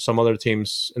some other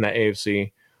teams in that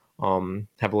AFC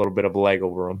have a little bit of a leg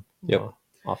over them. Yep.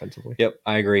 Offensively. Yep,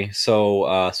 I agree.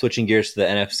 So switching gears to the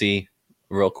NFC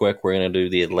real quick, we're going to do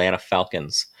the Atlanta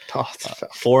Falcons.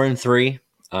 4-3.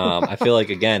 I feel like,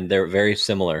 again, they're very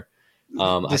similar.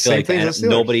 I feel like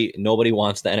nobody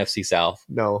wants the NFC South.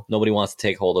 No. Nobody wants to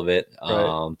take hold of it.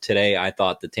 Right. Today, I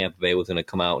thought the Tampa Bay was going to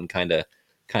come out and kind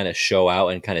of show out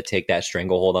and kind of take that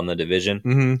stranglehold on the division.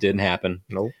 Mm-hmm. Didn't happen.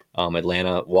 Nope.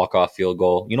 Atlanta walk-off field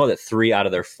goal. You know that 3 out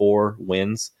of their 4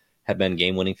 wins have been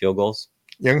game-winning field goals?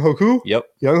 Young Hoku? Yep.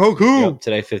 Young Hoku. Yep.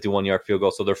 Today, 51-yard field goal.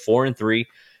 So they're 4-3.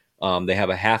 They have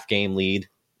a half-game lead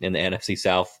in the NFC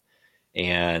South.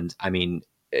 And, I mean,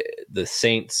 the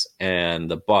Saints and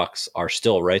the Bucks are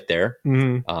still right there.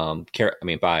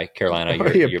 Mm-hmm. Bye,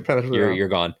 Carolina. You're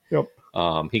gone. Yep.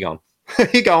 He gone.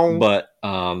 He gone. But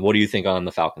what do you think on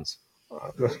the Falcons?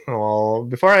 Well,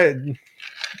 before I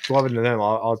love it to them,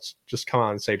 I'll just come out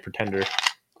and say pretender.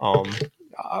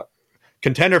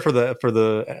 Contender for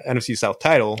the NFC South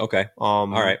title. Okay. All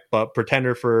right. But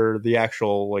pretender for the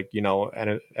actual,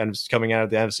 and coming out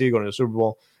of the NFC, going to the Super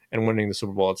Bowl and winning the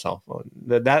Super Bowl itself.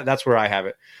 That's where I have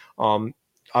it.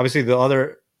 Obviously, the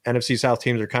other NFC South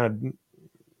teams are kind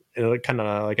of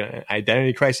like an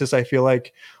identity crisis. I feel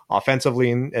like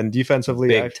offensively and defensively,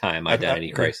 big time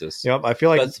identity crisis. Yep. I feel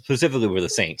like specifically with the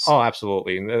Saints. Oh,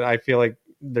 absolutely. I feel like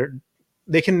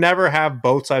they can never have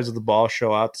both sides of the ball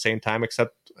show out at the same time,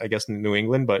 except I guess in New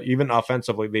England. But even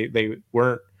offensively, they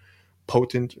weren't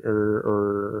potent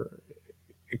or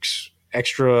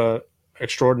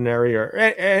extraordinary or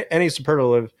any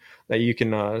superlative that you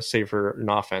can say for an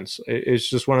offense. It's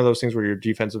just one of those things where your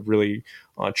defensive really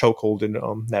chokehold in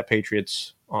that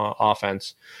Patriots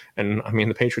offense. And I mean,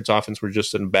 the Patriots offense were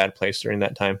just in a bad place during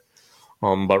that time.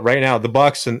 But right now, the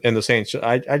Bucks and the Saints,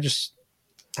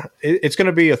 it's going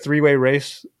to be a 3-way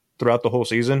race throughout the whole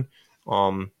season.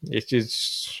 It's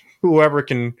just whoever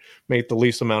can make the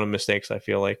least amount of mistakes, I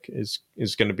feel like, is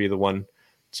going to be the one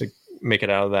to make it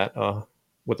out of that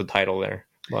with the title there.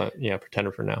 But yeah,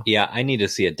 pretender for now. Yeah, I need to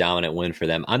see a dominant win for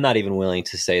them. I'm not even willing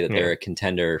to say that they're a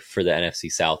contender for the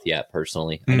NFC South yet,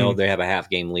 personally. Mm-hmm. I know they have a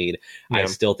half-game lead. Yeah. I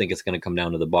still think it's going to come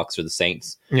down to the Bucks or the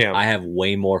Saints. Yeah. I have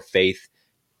way more faith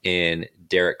in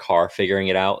Derek Carr figuring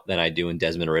it out than I do in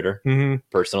Desmond Ridder,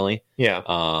 personally. Yeah.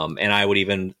 And I would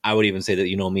even say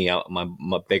that, me,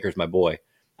 my Baker's my boy.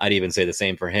 I'd even say the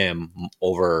same for him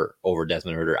over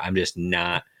Desmond Ridder.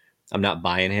 I'm not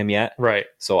buying him yet. Right.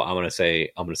 So I'm gonna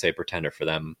say pretender for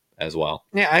them as well.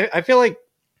 Yeah, I feel like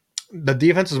the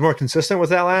defense is more consistent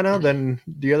with Atlanta than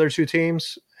the other two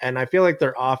teams, and I feel like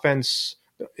their offense.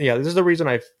 Yeah, this is the reason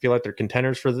I feel like they're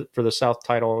contenders for the South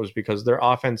title, is because their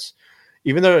offense,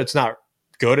 even though it's not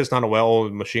good, it's not a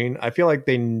well-oiled machine. I feel like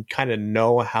they kind of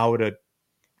know how to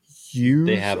use.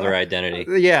 They have their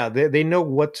identity. Yeah, they know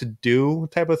what to do,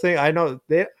 type of thing. I know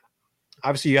they.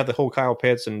 Obviously, you have the whole Kyle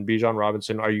Pitts and Bijan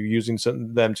Robinson. Are you using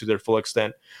them to their full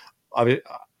extent? I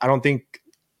don't think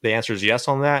the answer is yes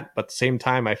on that. But at the same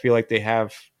time, I feel like they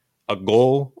have a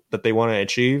goal that they want to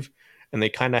achieve, and they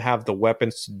kind of have the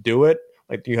weapons to do it.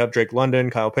 Like you have Drake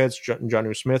London, Kyle Pitts,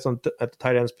 Jonnu Smith at the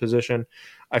tight ends position.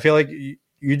 I feel like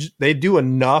they do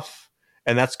enough,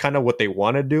 and that's kind of what they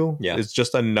want to do. Yeah. It's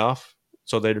just enough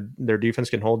so that their defense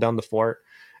can hold down the fort,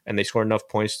 and they score enough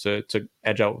points to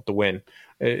edge out the win.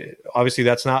 Obviously,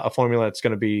 that's not a formula that's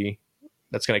going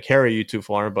to carry you too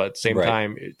far, but at the same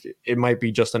time, it might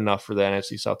be just enough for the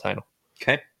NFC South title.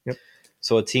 Okay. Yep.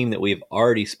 So a team that we've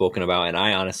already spoken about, and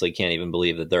I honestly can't even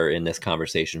believe that they're in this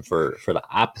conversation for the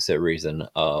opposite reason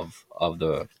of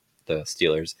the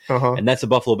Steelers, and that's the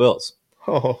Buffalo Bills.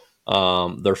 They're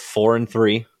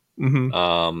 4-3.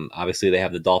 Mm-hmm. Obviously, they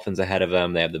have the Dolphins ahead of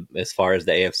them. They have as far as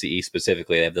the AFC East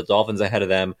specifically, they have the Dolphins ahead of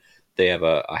them. They have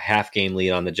a half game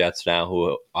lead on the Jets now,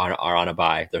 who are on a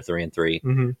bye. They're 3-3.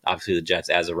 Mm-hmm. Obviously, the Jets,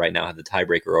 as of right now, have the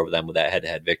tiebreaker over them with that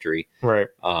head-to-head victory. Right.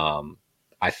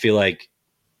 I feel like,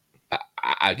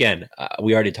 again,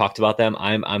 we already talked about them.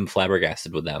 I'm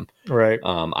flabbergasted with them. Right.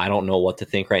 I don't know what to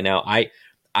think right now.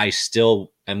 I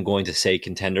still am going to say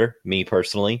contender, me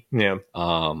personally. Yeah.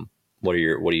 What are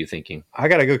you thinking? I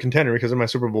gotta go contender because of my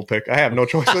Super Bowl pick. I have no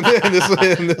choice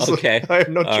in this. Okay. I have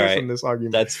no choice in this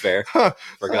argument. That's fair.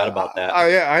 Forgot about that.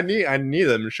 Yeah, I need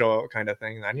them to show up, kind of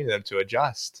thing. I need them to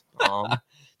adjust.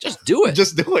 Just do it.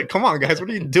 Just do it. Come on, guys. What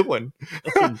are you doing?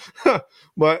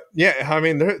 But yeah, I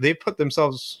mean, they put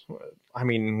themselves. I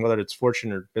mean, whether it's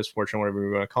fortune or misfortune, whatever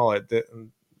you want to call it,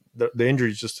 the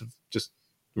injuries just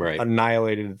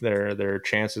annihilated their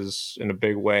chances in a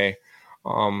big way.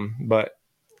 But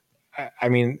I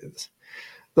mean,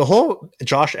 the whole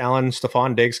Josh Allen,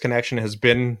 Stephon Diggs connection has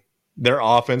been their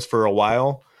offense for a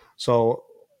while. So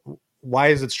why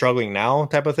is it struggling now?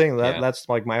 Type of thing. That's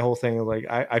like my whole thing. Like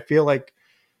I feel like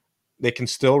they can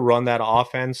still run that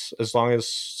offense as long as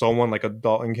someone like a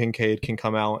Dalton Kincaid can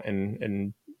come out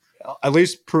and at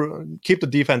least keep the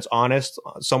defense honest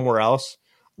somewhere else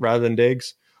rather than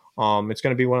Diggs. It's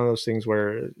going to be one of those things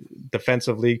where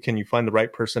defensively, can you find the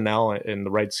right personnel and the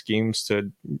right schemes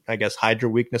to, I guess, hide your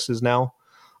weaknesses now?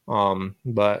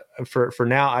 But for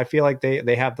now, I feel like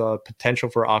they have the potential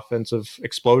for offensive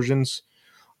explosions.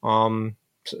 They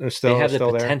have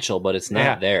the potential, but it's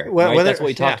not there. Well, right? That's what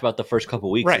we talked about the first couple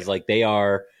of weeks. Is like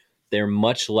they're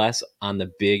much less on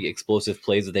the big explosive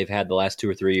plays that they've had the last 2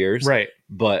 or 3 years. Right.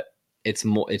 But it's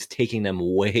taking them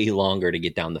way longer to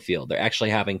get down the field. They're actually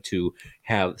having to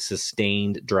have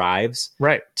sustained drives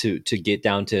to get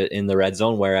down to in the red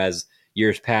zone. Whereas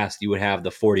years past, you would have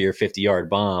the 40 or 50 yard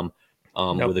bomb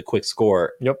with a quick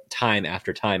score time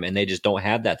after time. And they just don't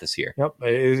have that this year. Yep.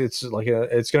 It's like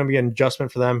it's going to be an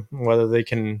adjustment for them, whether they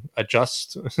can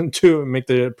adjust to make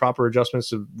the proper adjustments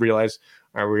to realize,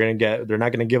 all right, they're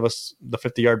not going to give us the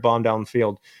 50-yard bomb down the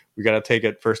field. We got to take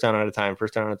it first down at a time.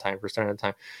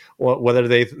 Well, whether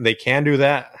they can do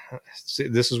that,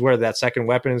 this is where that second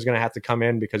weapon is going to have to come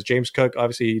in, because James Cook,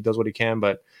 obviously he does what he can,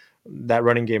 but that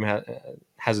running game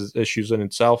has its issues in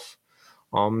itself.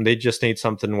 They just need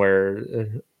something where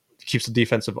it keeps the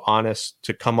defensive honest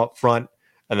to come up front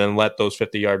and then let those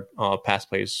 50-yard pass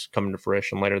plays come into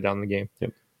fruition later down the game.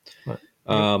 Yep.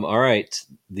 All right.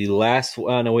 The last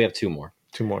no, we have two more.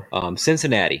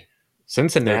 Cincinnati. They're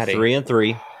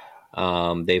 3-3.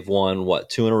 They've won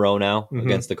 2 in a row now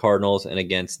against the Cardinals and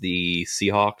against the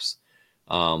Seahawks.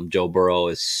 Joe Burrow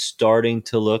is starting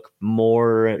to look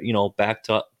more, back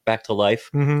to life.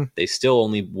 Mm-hmm. They still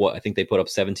only I think they put up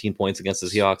 17 points against the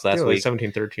Seahawks last week.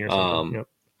 17-13 or something. Yep.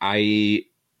 I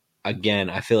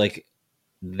feel like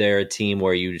they're a team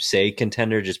where you say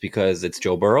contender just because it's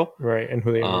Joe Burrow, right? And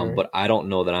who they are. But I don't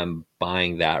know that I'm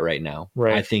buying that right now.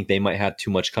 Right. I think they might have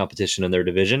too much competition in their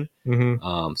division.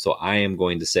 Mm-hmm. So I'm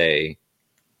going to say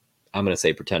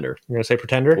pretender. You're going to say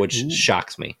pretender, which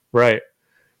shocks me. Right.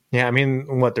 Yeah, I mean,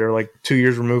 they're like 2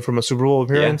 years removed from a Super Bowl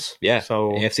appearance. Yeah.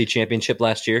 So AFC Championship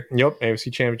last year. Yep,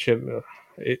 AFC Championship.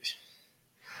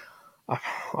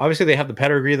 Obviously, they have the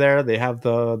pedigree there. They have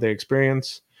the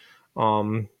experience.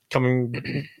 Winning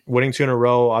 2 in a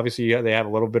row. Obviously, they have a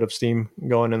little bit of steam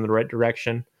going in the right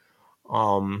direction.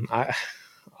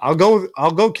 I'll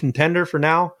go contender for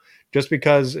now, just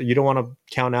because you don't want to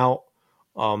count out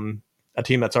a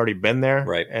team that's already been there,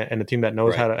 right? And a team that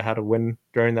knows how to win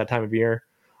during that time of year.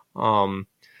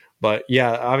 But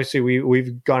yeah, obviously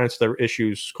we've gone into their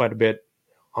issues quite a bit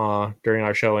during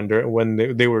our show, and when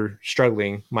they were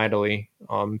struggling mightily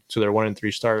to their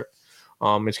 1-3 start.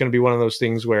 It's going to be one of those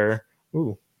things where,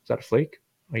 ooh, is that a flake?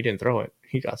 Oh, he didn't throw it.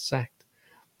 He got sacked.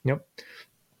 Yep.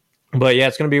 But yeah,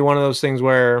 it's going to be one of those things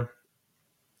where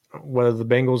whether the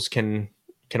Bengals can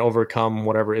overcome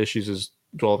whatever issues is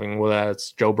dwelling, whether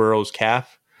that's Joe Burrow's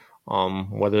calf,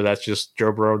 whether that's just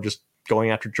Joe Burrow just going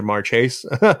after Jamar Chase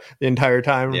the entire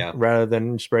time rather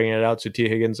than spreading it out to T.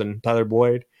 Higgins and Tyler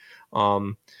Boyd.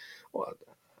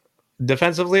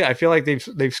 defensively, I feel like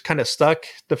they've kind of stuck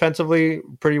defensively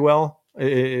pretty well.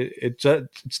 It's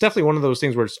definitely one of those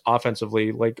things where it's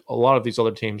offensively like a lot of these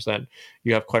other teams that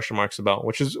you have question marks about,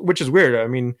 which is weird. I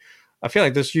mean, I feel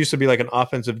like this used to be like an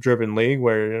offensive driven league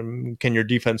where can your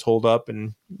defense hold up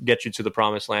and get you to the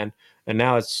promised land, and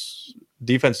now it's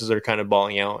defenses are kind of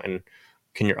balling out, and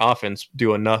can your offense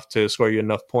do enough to score you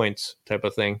enough points type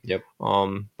of thing. Yep.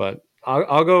 But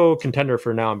I'll go contender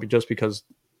for now, just because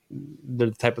they're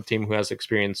the type of team who has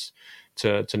experience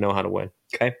to know how to win.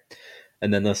 Okay.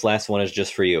 And then this last one is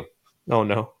just for you. Oh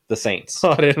no, the Saints.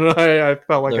 I didn't. I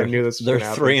felt like I knew this. They're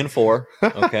 3-4.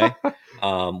 Okay.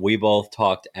 We both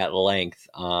talked at length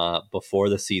before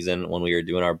the season when we were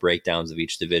doing our breakdowns of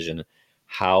each division,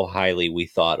 how highly we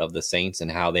thought of the Saints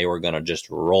and how they were going to just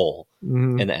roll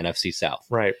in the NFC South.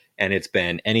 Right. And it's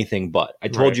been anything but. I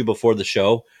told you before the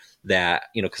show that,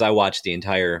 because I watched the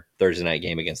entire Thursday night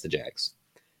game against the Jags.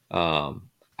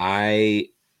 I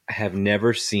have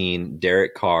never seen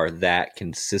Derek Carr that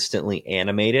consistently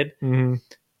animated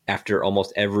after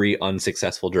almost every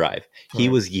unsuccessful drive. He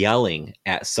was yelling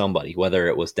at somebody, whether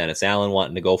it was Dennis Allen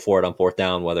wanting to go for it on fourth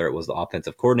down, whether it was the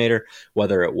offensive coordinator,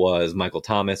 whether it was Michael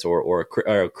Thomas or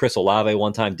Chris Olave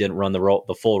one time didn't run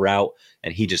the full route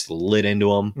and he just lit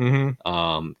into him.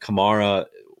 Kamara,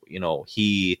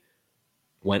 he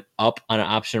went up on an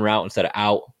option route instead of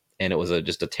out. And it was it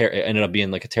ended up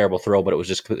being like a terrible throw, but it was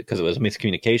just because it was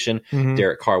miscommunication.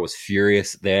 Derek Carr was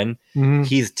furious then.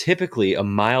 He's typically a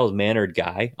mild-mannered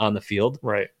guy on the field.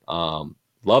 Right.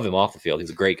 Love him off the field.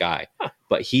 He's a great guy.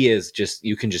 But he is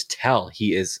you can just tell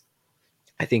he is,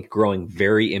 I think, growing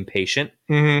very impatient.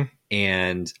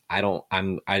 And I don't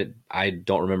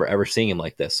remember ever seeing him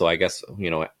like this. So I guess,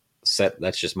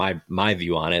 that's just my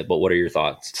view on it. But what are your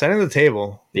thoughts? Setting the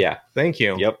table. Yeah. Thank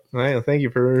you. Yep. Thank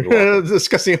you for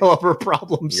discussing all of our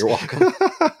problems. You're welcome.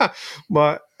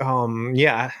 But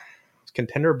yeah,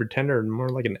 contender, pretender, more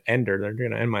like an ender. They're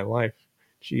going to end my life.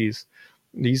 Jeez,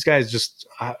 these guys just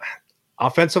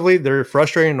offensively, they're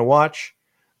frustrating to watch.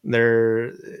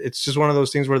 It's just one of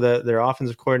those things where their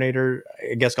offensive coordinator,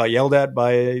 I guess, got yelled at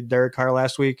by Derek Carr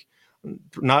last week.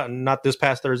 Not this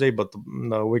past Thursday, but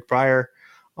the week prior.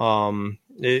 I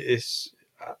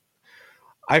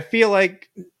feel like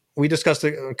we discussed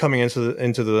it coming into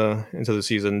the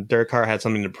season. Derek Carr had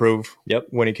something to prove. Yep.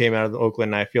 When he came out of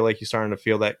Oakland, I feel like he's starting to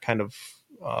feel that kind of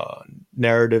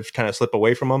narrative kind of slip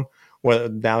away from him. Well,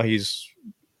 now he's,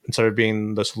 instead of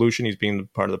being the solution, he's being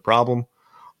part of the problem.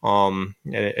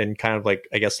 And kind of like,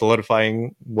 I guess,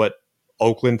 solidifying what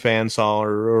Oakland fans saw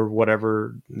or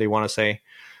whatever they want to say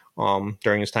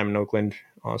during his time in Oakland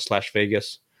 /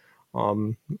 Vegas.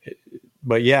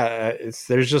 But yeah,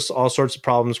 there's just all sorts of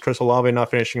problems. Chris Olave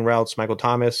not finishing routes. Michael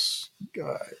Thomas,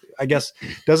 I guess,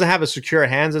 doesn't have as secure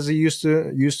hands as he used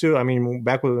to. I mean,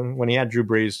 back when he had Drew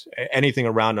Brees, anything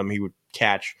around him he would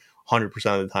catch 100%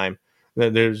 of the time.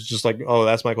 There's just like, oh,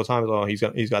 that's Michael Thomas. Oh, he's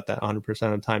got that 100%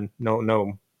 of the time.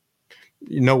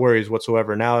 No worries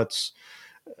whatsoever. Now it's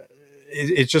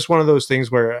just one of those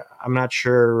things where I'm not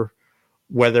sure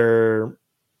whether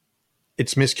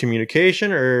it's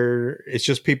miscommunication or it's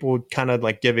just people kind of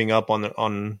like giving up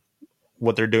on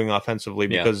what they're doing offensively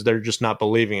because they're just not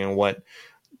believing in what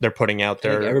they're putting out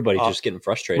there. Everybody's just getting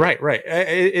frustrated. Right.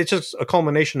 It's just a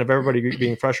culmination of everybody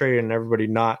being frustrated and everybody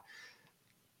not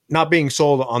being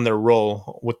sold on their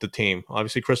role with the team.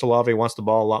 Obviously, Chris Olave wants the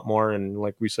ball a lot more, and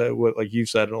like we said, like you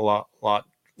said, a lot.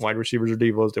 Wide receivers are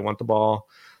divas; they want the ball,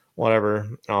 whatever.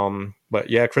 But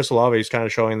yeah, Chris Olave is kind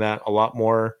of showing that a lot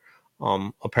more.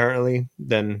 Apparently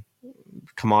than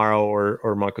Kamara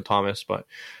or Michael Thomas, but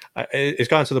it's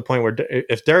gotten to the point where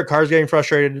if Derek Carr's getting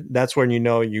frustrated, that's when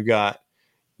you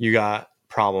got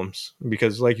problems,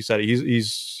 because like you said,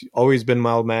 he's always been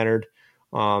mild mannered.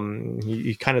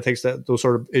 He kind of takes those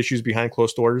sort of issues behind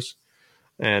closed doors,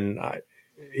 and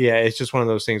it's just one of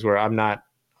those things where I'm not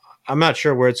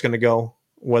sure where it's going to go.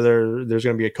 Whether there's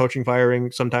going to be a coaching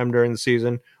firing sometime during the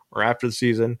season or after the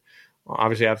season.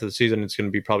 Obviously, after the season, it's going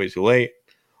to be probably too late.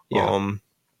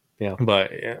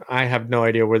 But I have no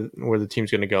idea where the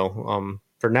team's going to go.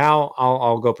 For now,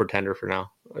 I'll go pretender for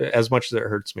now, as much as it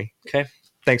hurts me. Okay.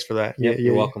 Thanks for that.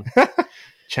 You're welcome.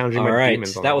 Challenging my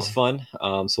demons. That was fun.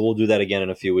 So we'll do that again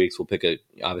in a few weeks. We'll pick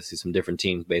obviously some different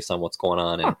teams based on what's going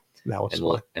on, and that was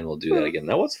fun. We'll do that again.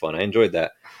 That was fun. I enjoyed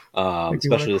that,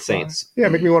 especially the Saints. Yeah,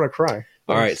 make me want to cry.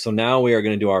 All right, so now we are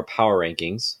going to do our power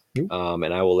rankings,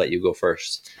 and I will let you go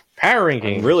first. Power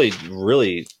rankings. I'm really,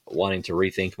 really wanting to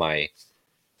rethink my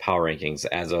power rankings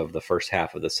as of the first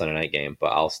half of the Sunday night game,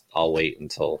 but I'll wait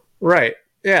until. Right.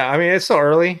 Yeah. I mean, it's still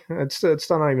early. It's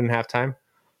still not even halftime.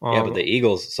 Yeah, but the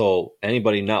Eagles, so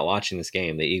anybody not watching this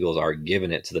game, the Eagles are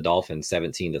giving it to the Dolphins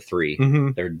 17-3. Mm-hmm.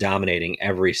 They're dominating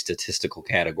every statistical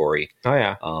category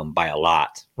by a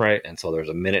lot. Right. And so there's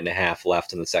a minute and a half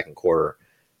left in the second quarter,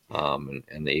 and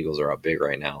the Eagles are up big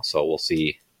right now. So we'll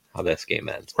see how this game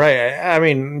ends. Right. I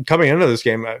mean, coming into this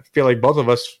game, I feel like both of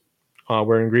us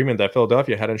were in agreement that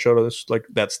Philadelphia hadn't showed us like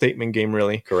that statement game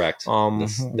really. Correct.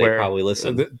 They probably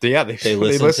listened. They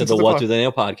listened to the What Do They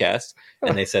Know podcast,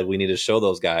 and they said we need to show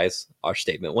those guys our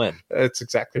statement win. That's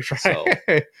exactly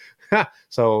right.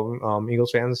 So,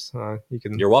 Eagles fans,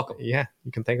 you're welcome. Yeah,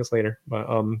 you can thank us later. But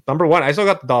number one, I still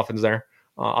got the Dolphins there.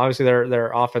 Obviously,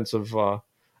 their offensive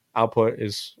output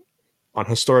is on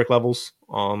historic levels.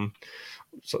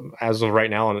 So as of right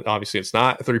now, and obviously it's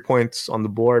not 3 points on the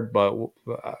board, but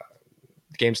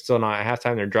the game's still not at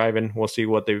halftime. They're driving. We'll see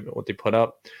what they put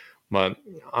up. But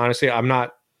honestly, I'm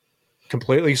not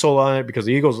completely sold on it because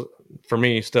the Eagles, for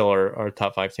me, still are a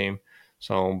top 5 team.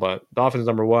 So, but Dolphins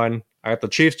number one. I got the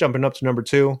Chiefs jumping up to number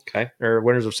 2. Okay, they're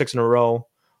winners of 6 in a row.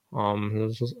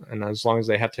 And as long as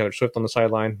they have Taylor Swift on the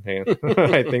sideline,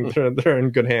 I think they're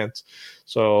in good hands.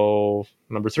 So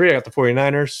number 3, I got the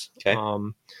 49ers. Okay.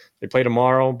 They play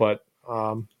tomorrow, but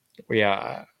I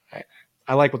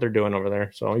like what they're doing over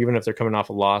there. So even if they're coming off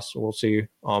a loss, we'll see.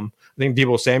 I think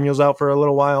Deebo Samuel's out for a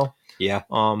little while. Yeah.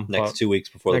 Next 2 weeks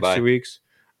before the bye. Next 2 weeks.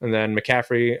 And then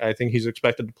McCaffrey, I think he's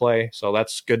expected to play. So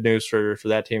that's good news for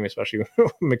that team, especially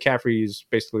McCaffrey is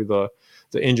basically the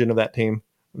engine of that team,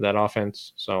 that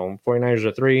offense. So 49ers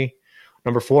are 3.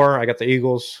 Number 4, I got the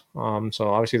Eagles. So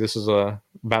obviously this is a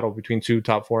battle between 2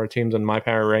 top 4 teams in my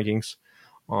power rankings.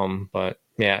 But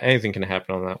yeah, anything can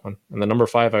happen on that one. And then number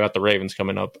 5, I got the Ravens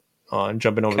coming up,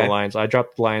 jumping over the Lions. I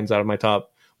dropped the Lions out of my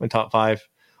top 5.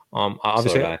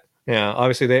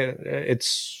 Obviously,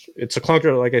 it's a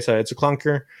clunker. Like I said, it's a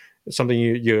clunker. It's something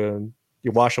you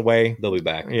wash away. They'll be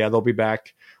back. Yeah, they'll be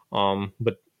back.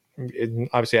 But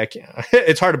obviously, I can't.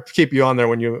 It's hard to keep you on there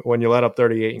when you let up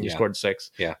 38 and you scored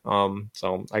 6. Yeah.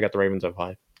 So I got the Ravens at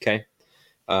 5. Okay.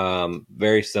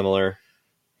 Very similar.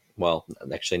 Well,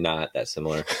 actually not that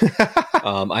similar.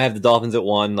 I have the Dolphins at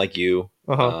 1, like you.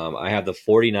 I have the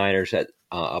 49ers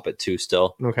up at 2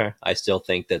 still. Okay. I still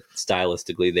think that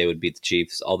stylistically they would beat the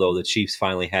Chiefs, although the Chiefs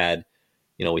finally had,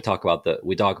 we talk about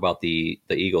the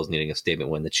Eagles needing a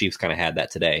statement win. The Chiefs kind of had that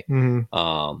today.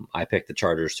 Mm-hmm. I picked the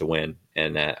Chargers to win,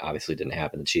 and that obviously didn't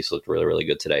happen. The Chiefs looked really, really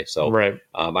good today. So right.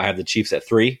 I have the Chiefs at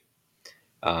 3.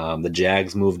 The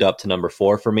Jags moved up to number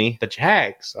 4 for me. The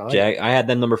Jags. I had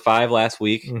them number 5 last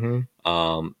week.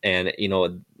 Mm-hmm. And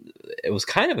it was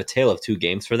kind of a tale of 2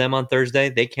 games for them on Thursday.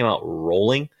 They came out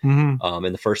rolling in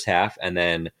the first half and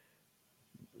then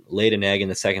laid an egg in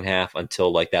the second half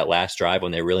until like that last drive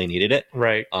when they really needed it.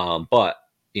 Right. But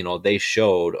they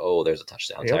showed, there's a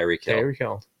touchdown. Yep, Tyreek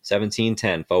Hill.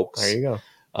 17-10, folks. There you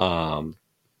go.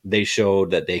 They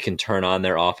showed that they can turn on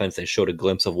their offense. They showed a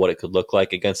glimpse of what it could look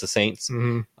like against the Saints.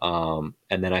 Mm-hmm.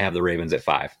 And then I have the Ravens at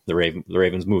 5. The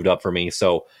Ravens moved up for me.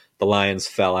 So the Lions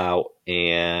fell out.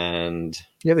 And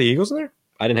you have the Eagles in there?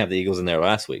 I didn't have the Eagles in there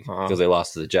last week because they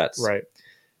lost to the Jets. Right.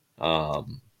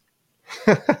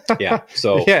 Yeah.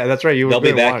 So yeah, that's right. They'll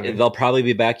be back. They'll probably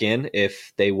be back in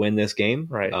if they win this game.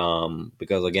 Right.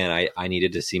 Because again, I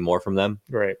needed to see more from them.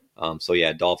 Right. So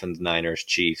yeah, Dolphins, Niners,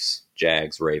 Chiefs,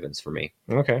 Jags, Ravens for me.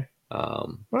 Okay.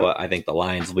 But I think the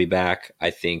Lions will be back.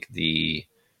 I think the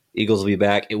Eagles will be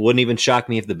back. It wouldn't even shock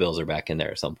me if the Bills are back in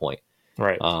there at some point.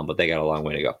 Right. But they got a long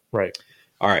way to go. Right.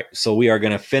 All right. So we are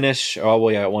going to finish. Oh,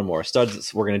 we got one more.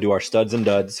 Studs. We're going to do our studs and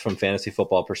duds from fantasy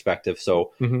football perspective.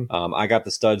 So I got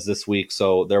the studs this week.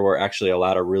 So there were actually a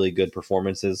lot of really good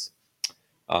performances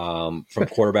from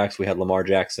quarterbacks. We had Lamar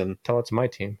Jackson. Tell it's my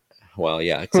team. Well,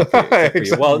 yeah, except for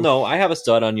you. Well, no, I have a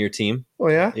stud on your team. Oh,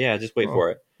 yeah? Yeah, just wait for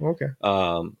it. Okay.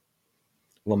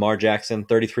 Lamar Jackson,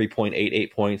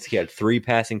 33.88 points. He had 3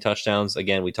 passing touchdowns.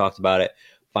 Again, we talked about it.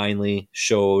 Finally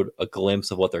showed a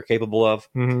glimpse of what they're capable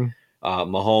of. Mm-hmm.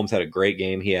 Mahomes had a great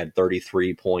game. He had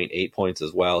 33.8 points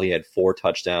as well. He had 4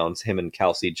 touchdowns. Him and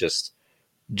Kelsey just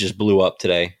blew up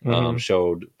today.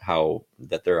 Showed how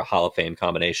that they're a Hall of Fame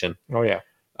combination. Oh, yeah.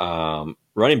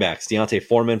 Running backs, Deontay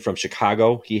Foreman from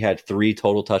Chicago. He had 3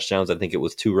 total touchdowns. I think it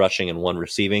was 2 rushing and 1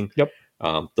 receiving. Yep.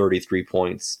 33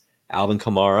 points. Alvin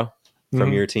Kamara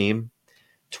from your team,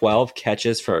 12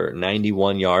 catches for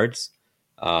 91 yards.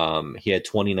 He had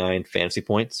 29 fantasy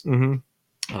points.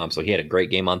 So he had a great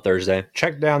game on Thursday.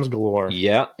 Check downs galore.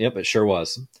 Yeah, yep, it sure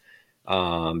was.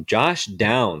 Josh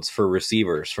Downs for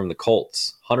receivers from the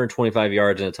Colts, 125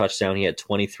 yards and a touchdown. He had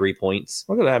 23 points.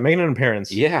 Look at that, making an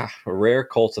appearance. Yeah, a rare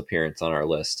Colts appearance on our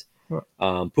list.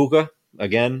 Puka,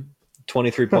 again,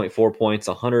 23.4 points,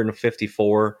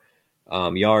 154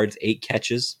 yards, 8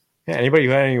 catches. Yeah, anybody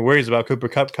who had any worries about Cooper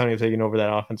Kupp kind of taking over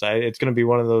that offense, it's going to be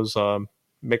one of those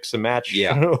mix and match.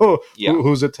 Yeah.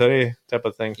 Who's it today type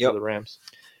of thing for the Rams.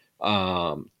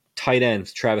 Tight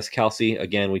ends, Travis Kelce.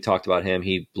 Again, we talked about him.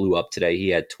 He blew up today. He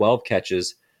had 12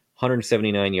 catches,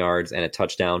 179 yards, and a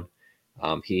touchdown.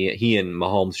 He and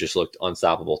Mahomes just looked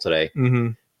unstoppable today.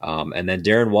 Mm-hmm. And then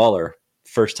Darren Waller,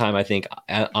 first time, I think,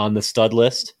 on the stud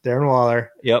list. Darren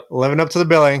Waller. Yep. Living up to the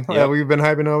billing. Yep. We've been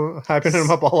hyping him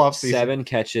up all offseason. 7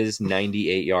 catches,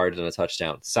 98 yards, and a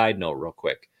touchdown. Side note, real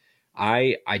quick.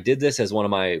 I did this as one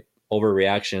of my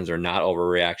overreactions or not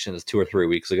overreactions 2 or 3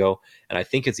 weeks ago, and I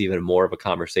think it's even more of a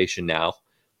conversation now.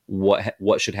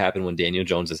 What should happen when Daniel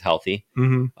Jones is healthy?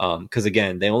 Because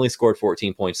again, they only scored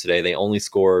 14 points today. They only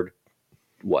scored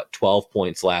 12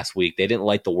 points last week. They didn't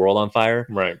light the world on fire,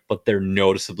 right? But they're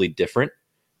noticeably different.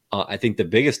 I think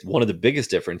one of the biggest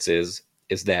differences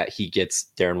is that he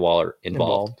gets Darren Waller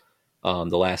involved.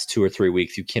 The last 2 or 3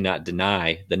 weeks, you cannot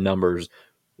deny the numbers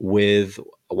with.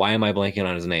 Why am I blanking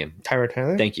on his name? Tyrod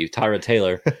Taylor. Thank you, Tyrod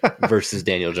Taylor versus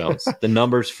Daniel Jones. The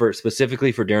numbers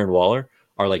specifically for Darren Waller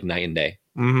are like night and day.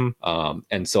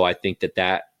 And so I think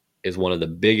that is one of the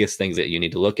biggest things that you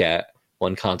need to look at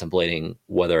when contemplating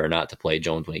whether or not to play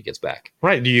Jones when he gets back.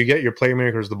 Right. Do you get your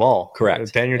playmakers the ball?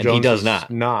 Correct. Daniel Jones he does not.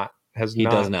 He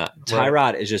does not. Tyrod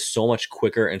right. is just so much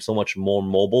quicker and so much more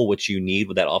mobile, which you need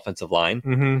with that offensive line.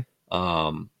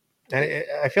 And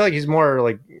I feel like he's more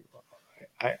like,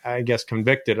 I guess,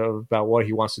 convicted about what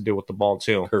he wants to do with the ball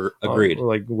too. Agreed.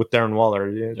 Like with Darren Waller.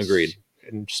 Agreed.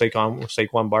 And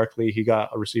Saquon Barkley, he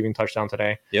got a receiving touchdown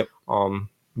today. Yep.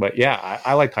 But yeah,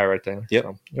 I like Tyrod Taylor. Yep.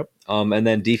 So, yep. And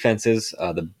then defenses,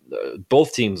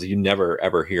 both teams you never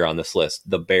ever hear on this list.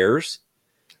 The Bears.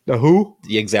 The who?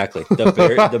 Exactly.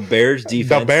 The Bears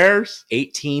defense. The Bears.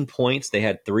 18 points. They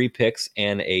had 3 picks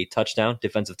and a touchdown,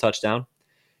 defensive touchdown.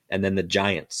 And then the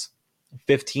Giants.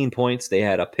 15 points. They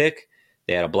had a pick.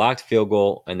 They had a blocked field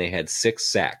goal, and they had 6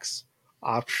 sacks.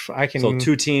 So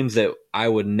 2 teams that I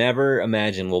would never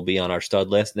imagine will be on our stud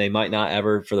list. They might not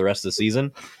ever for the rest of the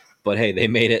season, but hey, they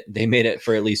made it. They made it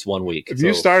for at least 1 week. If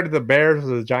you started the Bears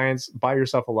or the Giants, buy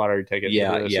yourself a lottery ticket.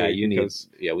 Yeah, we need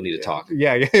to talk.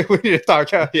 Yeah, we need to talk.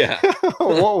 Yeah.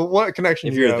 what connection?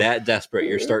 If you're that desperate,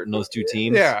 you're starting those 2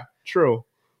 teams. Yeah, true.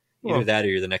 Either that or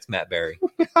you're the next Matt Berry.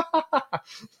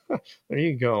 There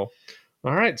you go.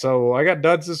 All right, so I got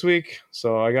duds this week.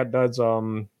 So I got duds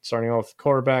starting off with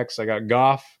quarterbacks. I got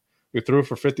Goff, who threw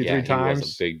for 53 times. He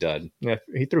was a big dud. Yeah,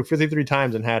 he threw 53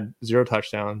 times and had 0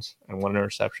 touchdowns and 1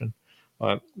 interception.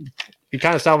 He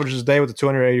kind of salvaged his day with the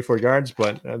 284 yards,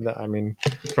 but I mean,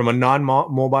 from a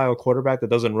non-mobile quarterback that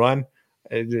doesn't run,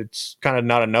 it's kind of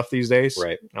not enough these days.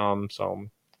 Right. So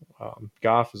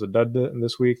Goff is a dud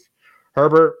this week.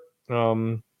 Herbert,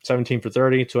 17 for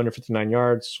 30, 259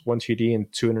 yards, 1 TD,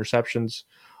 and 2 interceptions.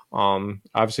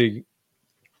 Obviously,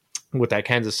 with that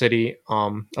Kansas City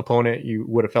opponent, you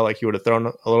would have felt like he would have thrown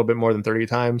a little bit more than 30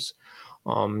 times,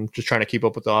 just trying to keep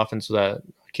up with the offense that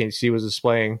KC was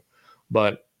displaying.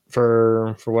 But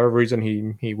for whatever reason,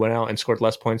 he went out and scored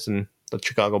less points than the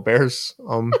Chicago Bears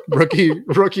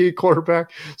rookie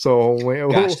quarterback. So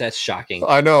gosh, that's shocking.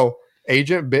 I know. What's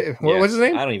his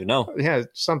name? I don't even know. Yeah,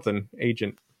 something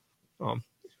agent.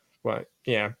 But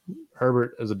yeah,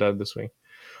 Herbert is a dud this week.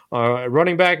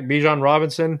 Running back Bijan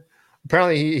Robinson.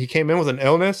 Apparently, he came in with an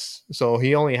illness, so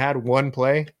he only had 1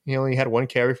 play. He only had 1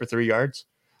 carry for 3 yards.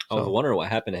 I was wondering what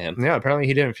happened to him. Yeah, apparently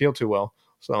he didn't feel too well,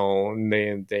 so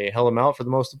they held him out for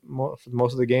the most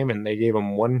of the game, and they gave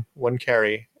him one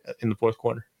carry in the 4th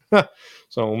quarter.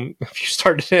 So if you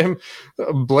started him,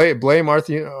 blame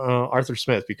Arthur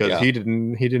Smith because he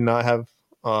did not have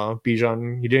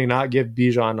Bijan. He did not give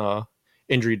Bijan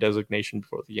injury designation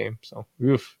before the game. So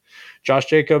Josh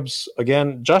Jacobs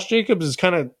is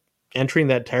kind of entering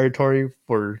that territory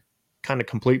for kind of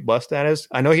complete bust status.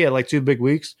 I know he had like 2 big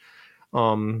weeks,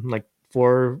 like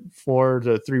 4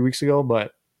 to 3 weeks ago,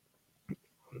 but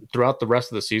throughout the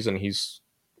rest of the season, he's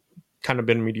kind of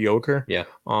been mediocre. Yeah,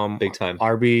 big time.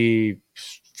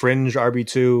 Fringe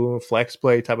RB2 flex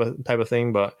play type of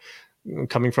thing, but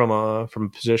coming from a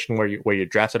position where you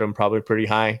drafted him probably pretty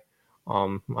high.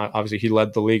 Obviously he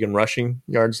led the league in rushing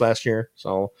yards last year.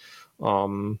 So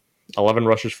 11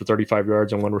 rushes for 35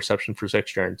 yards and 1 reception for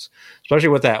 6 yards. Especially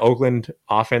with that Oakland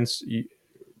offense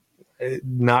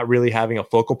not really having a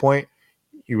focal point,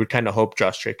 you would kind of hope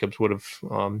Josh Jacobs would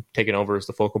have taken over as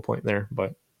the focal point there,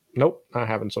 but nope, not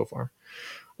happened so far.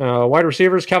 Wide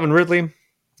receivers, Calvin Ridley.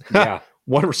 Yeah.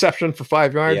 1 reception for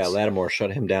 5 yards. Yeah, Lattimore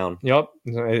shut him down. Yep.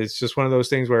 It's just one of those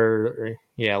things where,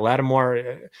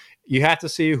 Lattimore, you have to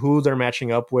see who they're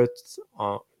matching up with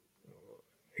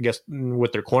guess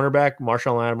with their cornerback,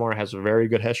 Marshall Lattimore has a very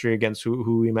good history against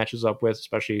who he matches up with,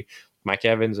 especially Mike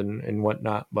Evans and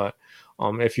whatnot. But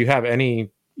if you have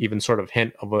any even sort of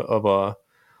hint of a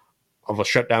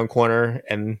shutdown corner,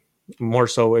 and more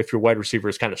so if your wide receiver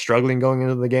is kind of struggling going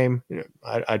into the game,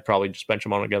 I'd probably just bench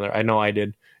him all together. I know I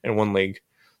did in one league.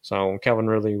 So Calvin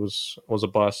Ridley was a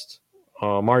bust.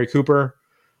 Amari Cooper,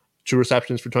 2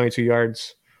 receptions for 22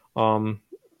 yards.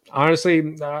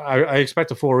 Honestly, I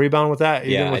expect a full rebound with that,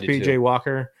 even with PJ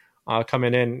Walker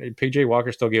coming in. PJ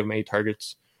Walker still gave him 8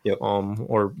 targets. Yep.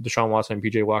 Or Deshaun Watson and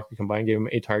PJ Walker combined gave him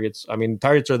 8 targets. I mean,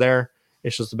 targets are there.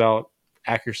 It's just about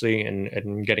accuracy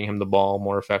and getting him the ball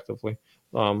more effectively.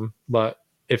 But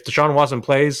if Deshaun Watson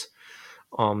plays,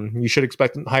 you should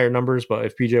expect higher numbers. But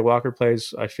if PJ Walker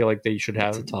plays, I feel like they should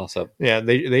have a toss up. Yeah,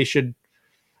 they should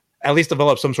at least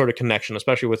develop some sort of connection,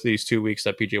 especially with these 2 weeks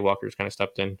that PJ Walker's kind of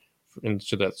stepped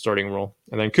into that starting role.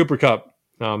 And then Cooper Kupp,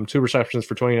 2 receptions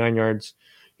for 29 yards.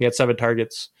 He had 7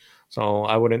 targets. So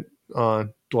I wouldn't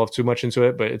delve too much into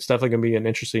it, but it's definitely going to be an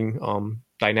interesting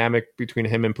dynamic between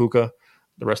him and Puka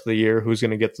the rest of the year. Who's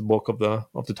going to get the bulk of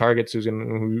the targets? But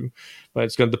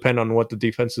it's going to depend on what the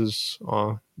defenses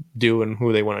do and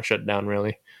who they want to shut down,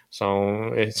 really.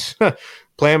 So it's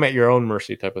play them at your own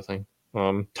mercy type of thing.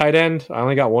 Tight end, I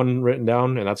only got 1 written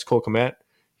down, and that's Cole Kmet.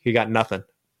 He got nothing.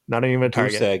 Not even a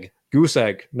target. Goose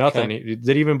egg. Nothing. Okay.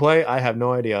 Did he even play? I have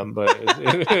no idea. But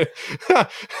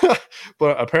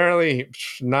but apparently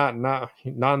not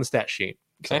on the stat sheet.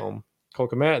 Okay. So Cole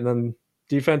Kmet, and then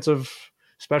defensive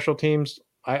special teams.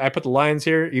 I put the Lions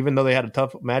here, even though they had a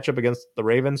tough matchup against the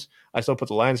Ravens. I still put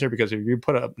the Lions here because if you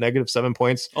put up negative 7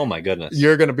 points, oh my goodness,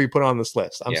 you're going to be put on this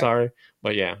list. I'm sorry,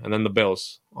 but yeah. And then the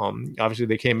Bills. Obviously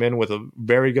they came in with a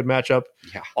very good matchup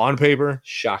on paper.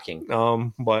 Shocking.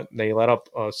 But they let up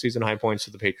season high points to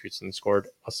the Patriots and scored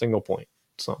a single point.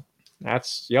 So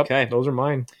that's okay. Those are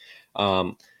mine.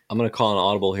 I'm going to call an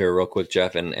audible here real quick,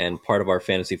 Jeff, and part of our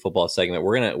fantasy football segment.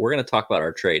 We're gonna talk about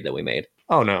our trade that we made.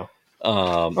 Oh no.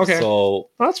 Okay. So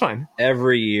well, that's fine.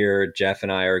 Every year, Jeff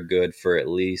and I are good for at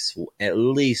least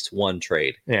one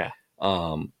trade. Yeah.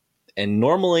 And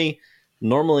normally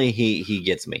he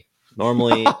gets me.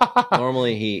 Normally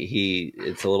he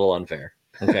it's a little unfair.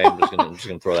 Okay, I'm just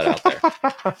gonna throw that out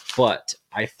there. But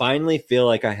I finally feel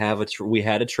like I have we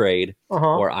had a trade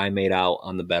where I made out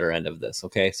on the better end of this.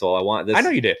 Okay, so I want this. I know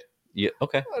you did. Yeah.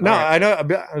 Okay. No, right. I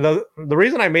know the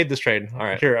reason I made this trade. All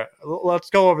right, here, let's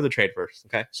go over the trade first.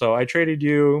 Okay. So I traded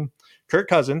you Kirk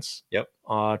Cousins. Yep.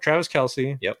 Travis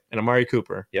Kelce. Yep. And Amari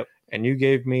Cooper. Yep. And you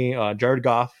gave me Jared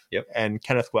Goff. Yep. And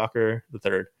Kenneth Walker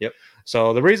III. Yep.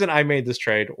 So the reason I made this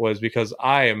trade was because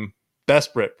I am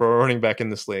desperate for a running back in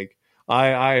this league.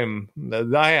 I've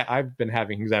been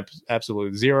having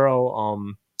absolutely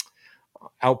zero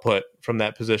output from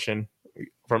that position.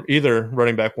 From either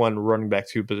running back 1 or running back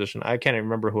 2 position. I can't even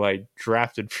remember who I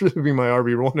drafted to be my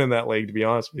RB1 in that league, to be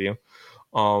honest with you.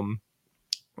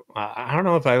 I don't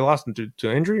know if I lost him to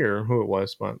injury or who it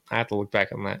was, but I have to look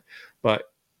back on that.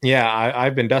 But yeah,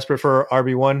 I've been desperate for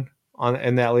RB1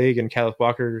 in that league, and Kenneth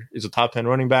Walker is a top 10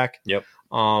 running back. Yep.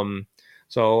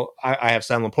 So I have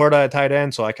Sam Laporta at tight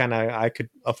end, so I could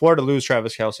afford to lose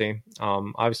Travis Kelce.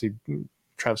 Obviously,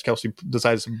 Travis Kelce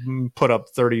decides to put up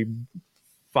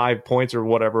 35 points or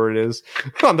whatever it is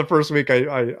on the first week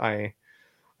I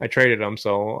traded him.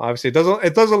 So obviously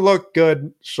it doesn't look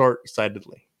good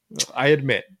short-sightedly. I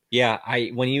admit. Yeah,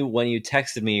 when you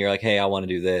texted me, you're like, "Hey, I want to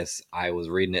do this." I was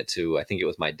reading it to, I think it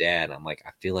was my dad. I'm like,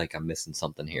 I feel like I'm missing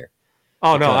something here.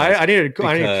 Oh no, I needed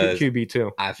QB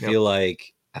too. I feel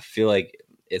like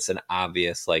it's an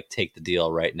obvious like take the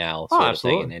deal right now sort of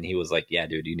thing. And he was like, "Yeah,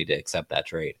 dude, you need to accept that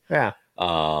trade." Yeah.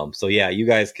 So yeah, you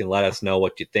guys can let us know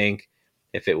what you think.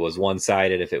 If it was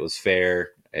one-sided, if it was fair,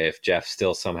 if Jeff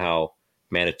still somehow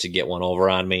managed to get one over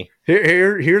on me.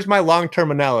 Here's my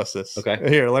long-term analysis. Okay.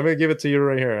 Here, let me give it to you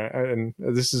right here. And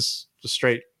this is just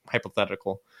straight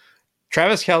hypothetical.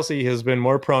 Travis Kelce has been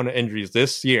more prone to injuries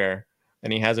this year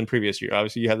than he has in previous year.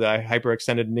 Obviously, you had the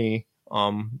hyperextended knee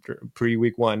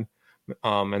pre-week 1.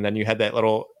 And then you had that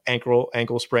little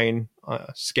ankle sprain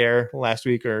scare last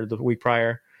week or the week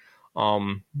prior.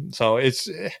 So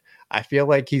I feel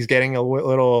like he's getting a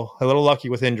little lucky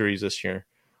with injuries this year.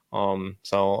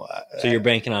 So you're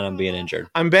banking on him being injured.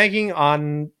 I'm banking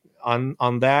on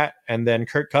that. And then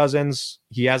Kirk Cousins,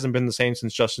 he hasn't been the same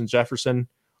since Justin Jefferson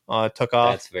took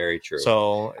off. That's very true.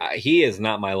 So he is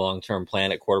not my long-term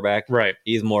plan at quarterback. Right.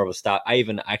 He's more of a stop. I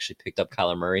even actually picked up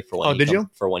Kyler Murray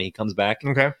for when he comes back.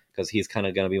 Okay. Because he's kind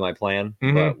of going to be my plan,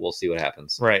 but we'll see what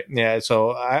happens. Right. Yeah.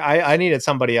 So I needed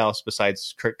somebody else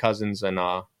besides Kirk Cousins and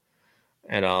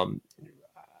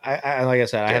like I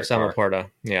said, I have Sam Derek Laporta.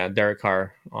 Yeah, Derek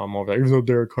Carr. Over there. Even though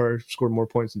Derek Carr scored more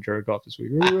points than Jared Goff this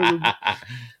week.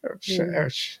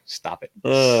 Stop it.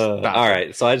 All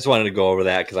right. So I just wanted to go over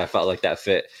that because I felt like that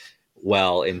fit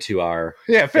well into our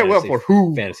fit well for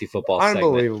who? Fantasy football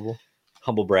Unbelievable. segment.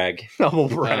 Humble brag. Humble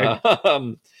brag.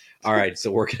 All right.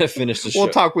 So we're going to finish the show. We'll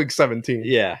talk week 17.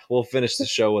 Yeah. We'll finish the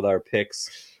show with our picks.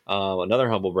 Another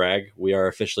humble brag. We are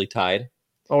officially tied.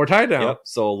 Oh, we're tied now. Yep.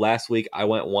 So last week I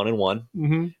went 1-1.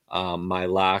 Mm-hmm. My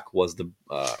lock was the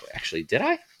actually, did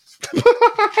I?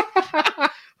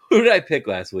 Who did I pick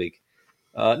last week?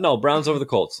 No, Browns over the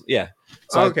Colts. Yeah.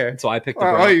 So okay. So I picked the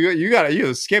Browns.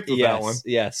 You skipped with that one.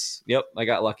 Yes. Yep. I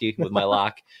got lucky with my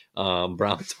lock.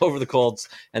 Browns over the Colts,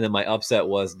 and then my upset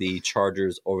was the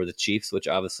Chargers over the Chiefs, which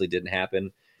obviously didn't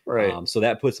happen. Right. So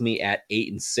that puts me at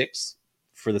 8-6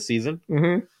 for the season.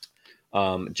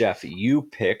 Mm-hmm. Jeff, you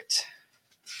picked.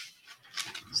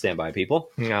 Stand by, people.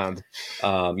 Yeah.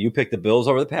 You picked the Bills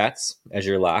over the Pats as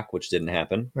your lock, which didn't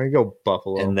happen. Way to go,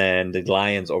 Buffalo. And then the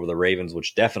Lions over the Ravens,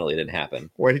 which definitely didn't happen.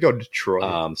 Way to go,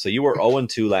 Detroit. So you were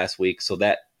 0-2 last week, so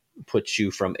that puts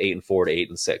you from 8-4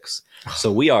 to 8-6.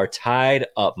 So we are tied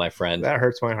up, my friend. That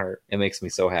hurts my heart. It makes me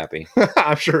so happy.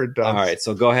 I'm sure it does. All right,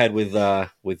 so go ahead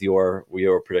with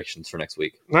your predictions for next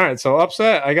week. All right, so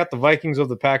upset. I got the Vikings of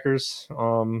the Packers.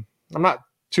 I'm not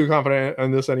too confident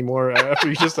in this anymore after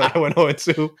you just said I went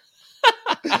 0-2.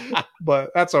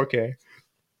 But that's okay.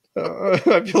 I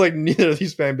feel like neither of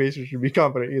these fan bases should be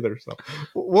confident either. So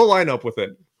we'll line up with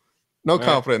it. No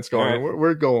confidence going. Right.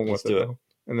 We're going with it.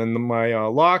 And then my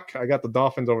lock, I got the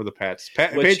Dolphins over the Pats.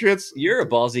 Patriots. You're a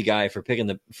ballsy guy for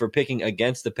picking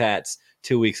against the Pats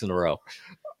 2 weeks in a row.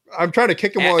 I'm trying to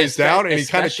kick him while he's down, and he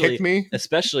kind of kicked me.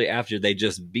 Especially after they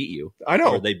just beat you. I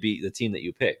know. Or they beat the team that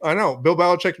you picked. I know. Bill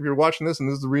Belichick, if you're watching this and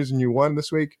this is the reason you won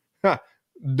this week,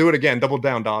 do it again. Double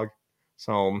down, dog.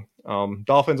 So,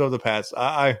 Dolphins over the Pats.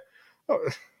 I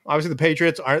obviously the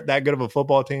Patriots aren't that good of a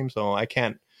football team, so I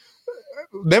can't.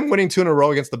 Them winning 2 in a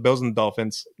row against the Bills and the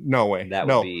Dolphins, no way.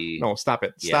 No, stop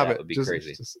it. Stop it. That would be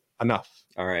crazy. Just enough.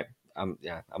 All right. I'm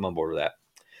on board with that.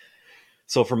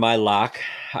 So for my lock,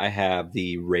 I have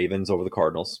the Ravens over the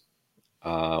Cardinals,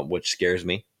 which scares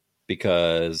me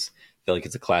because I feel like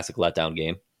it's a classic letdown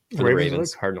game for the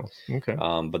Ravens. Cardinals. Okay.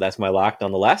 But that's my lock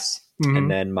nonetheless. Mm-hmm.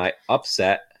 And then my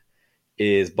upset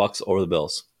is Bucks over the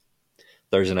Bills.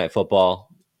 Thursday Night Football,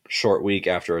 short week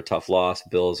after a tough loss.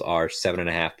 Bills are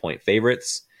 7.5-point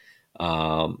favorites.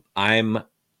 I've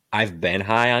been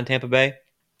high on Tampa Bay,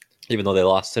 even though they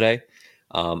lost today.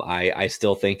 I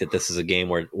still think that this is a game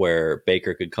where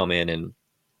Baker could come in and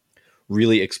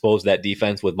really expose that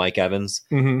defense with Mike Evans.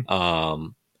 Mm-hmm.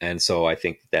 And so I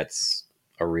think that's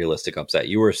a realistic upset.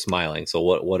 You were smiling. So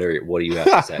what do you have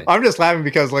to say? I'm just laughing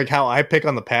because like how I pick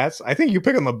on the Pats. I think you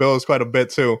pick on the Bills quite a bit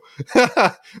too.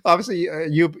 Obviously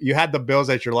you had the Bills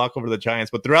as your lock over the Giants,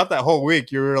 but throughout that whole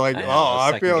week you were like,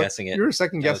 I feel like you were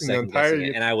second guessing the entire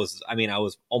year. And I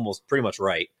was almost pretty much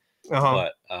right. Uh-huh.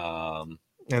 But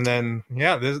and then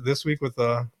this week with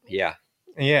I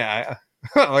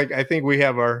think we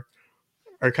have our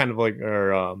kind of like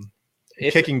our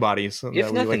kicking bodies.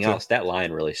 If nothing else, that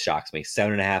line really shocks me.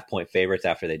 7.5-point favorites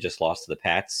after they just lost to the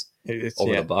Pats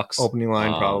over the Bucks. Opening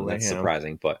line probably. That's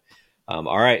surprising, but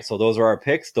all right. So those are our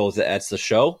picks. That's the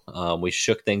show. We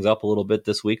shook things up a little bit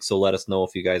this week, so let us know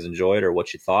if you guys enjoyed or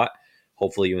what you thought.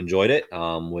 Hopefully you enjoyed it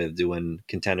with doing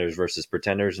contenders versus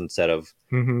pretenders instead of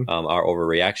our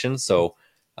overreactions. So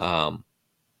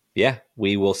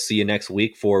we will see you next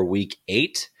week for week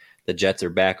 8. The Jets are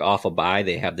back off a bye.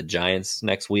 They have the Giants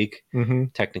next week. Mm-hmm.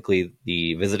 Technically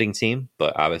the visiting team,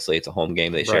 but obviously it's a home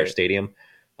game. They share a stadium.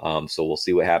 So we'll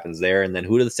see what happens there. And then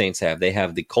who do the Saints have? They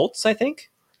have the Colts, I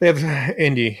think. They have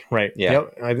Indy, right? Yeah.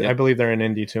 Yep. I believe they're in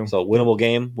Indy too. So winnable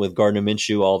game with Gardner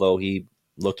Minshew, although he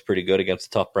looked pretty good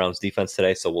against the tough Browns defense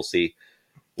today. So we'll see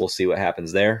what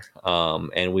happens there.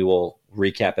 And we will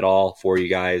recap it all for you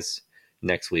guys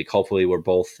next week. Hopefully we're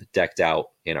both decked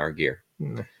out in our gear.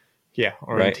 Yeah,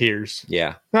 or in tears.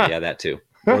 Yeah, that too.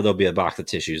 Or there'll be a box of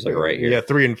tissues like right here. Yeah,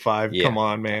 3 and 5. Yeah. Come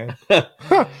on, man.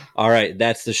 All right,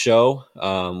 that's the show.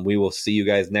 We will see you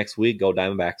guys next week. Go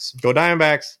Diamondbacks. Go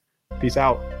Diamondbacks. Peace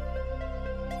out.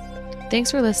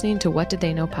 Thanks for listening to What Did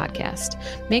They Know podcast.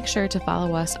 Make sure to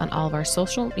follow us on all of our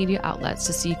social media outlets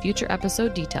to see future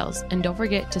episode details. And don't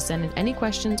forget to send in any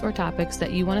questions or topics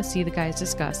that you want to see the guys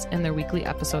discuss in their weekly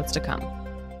episodes to come.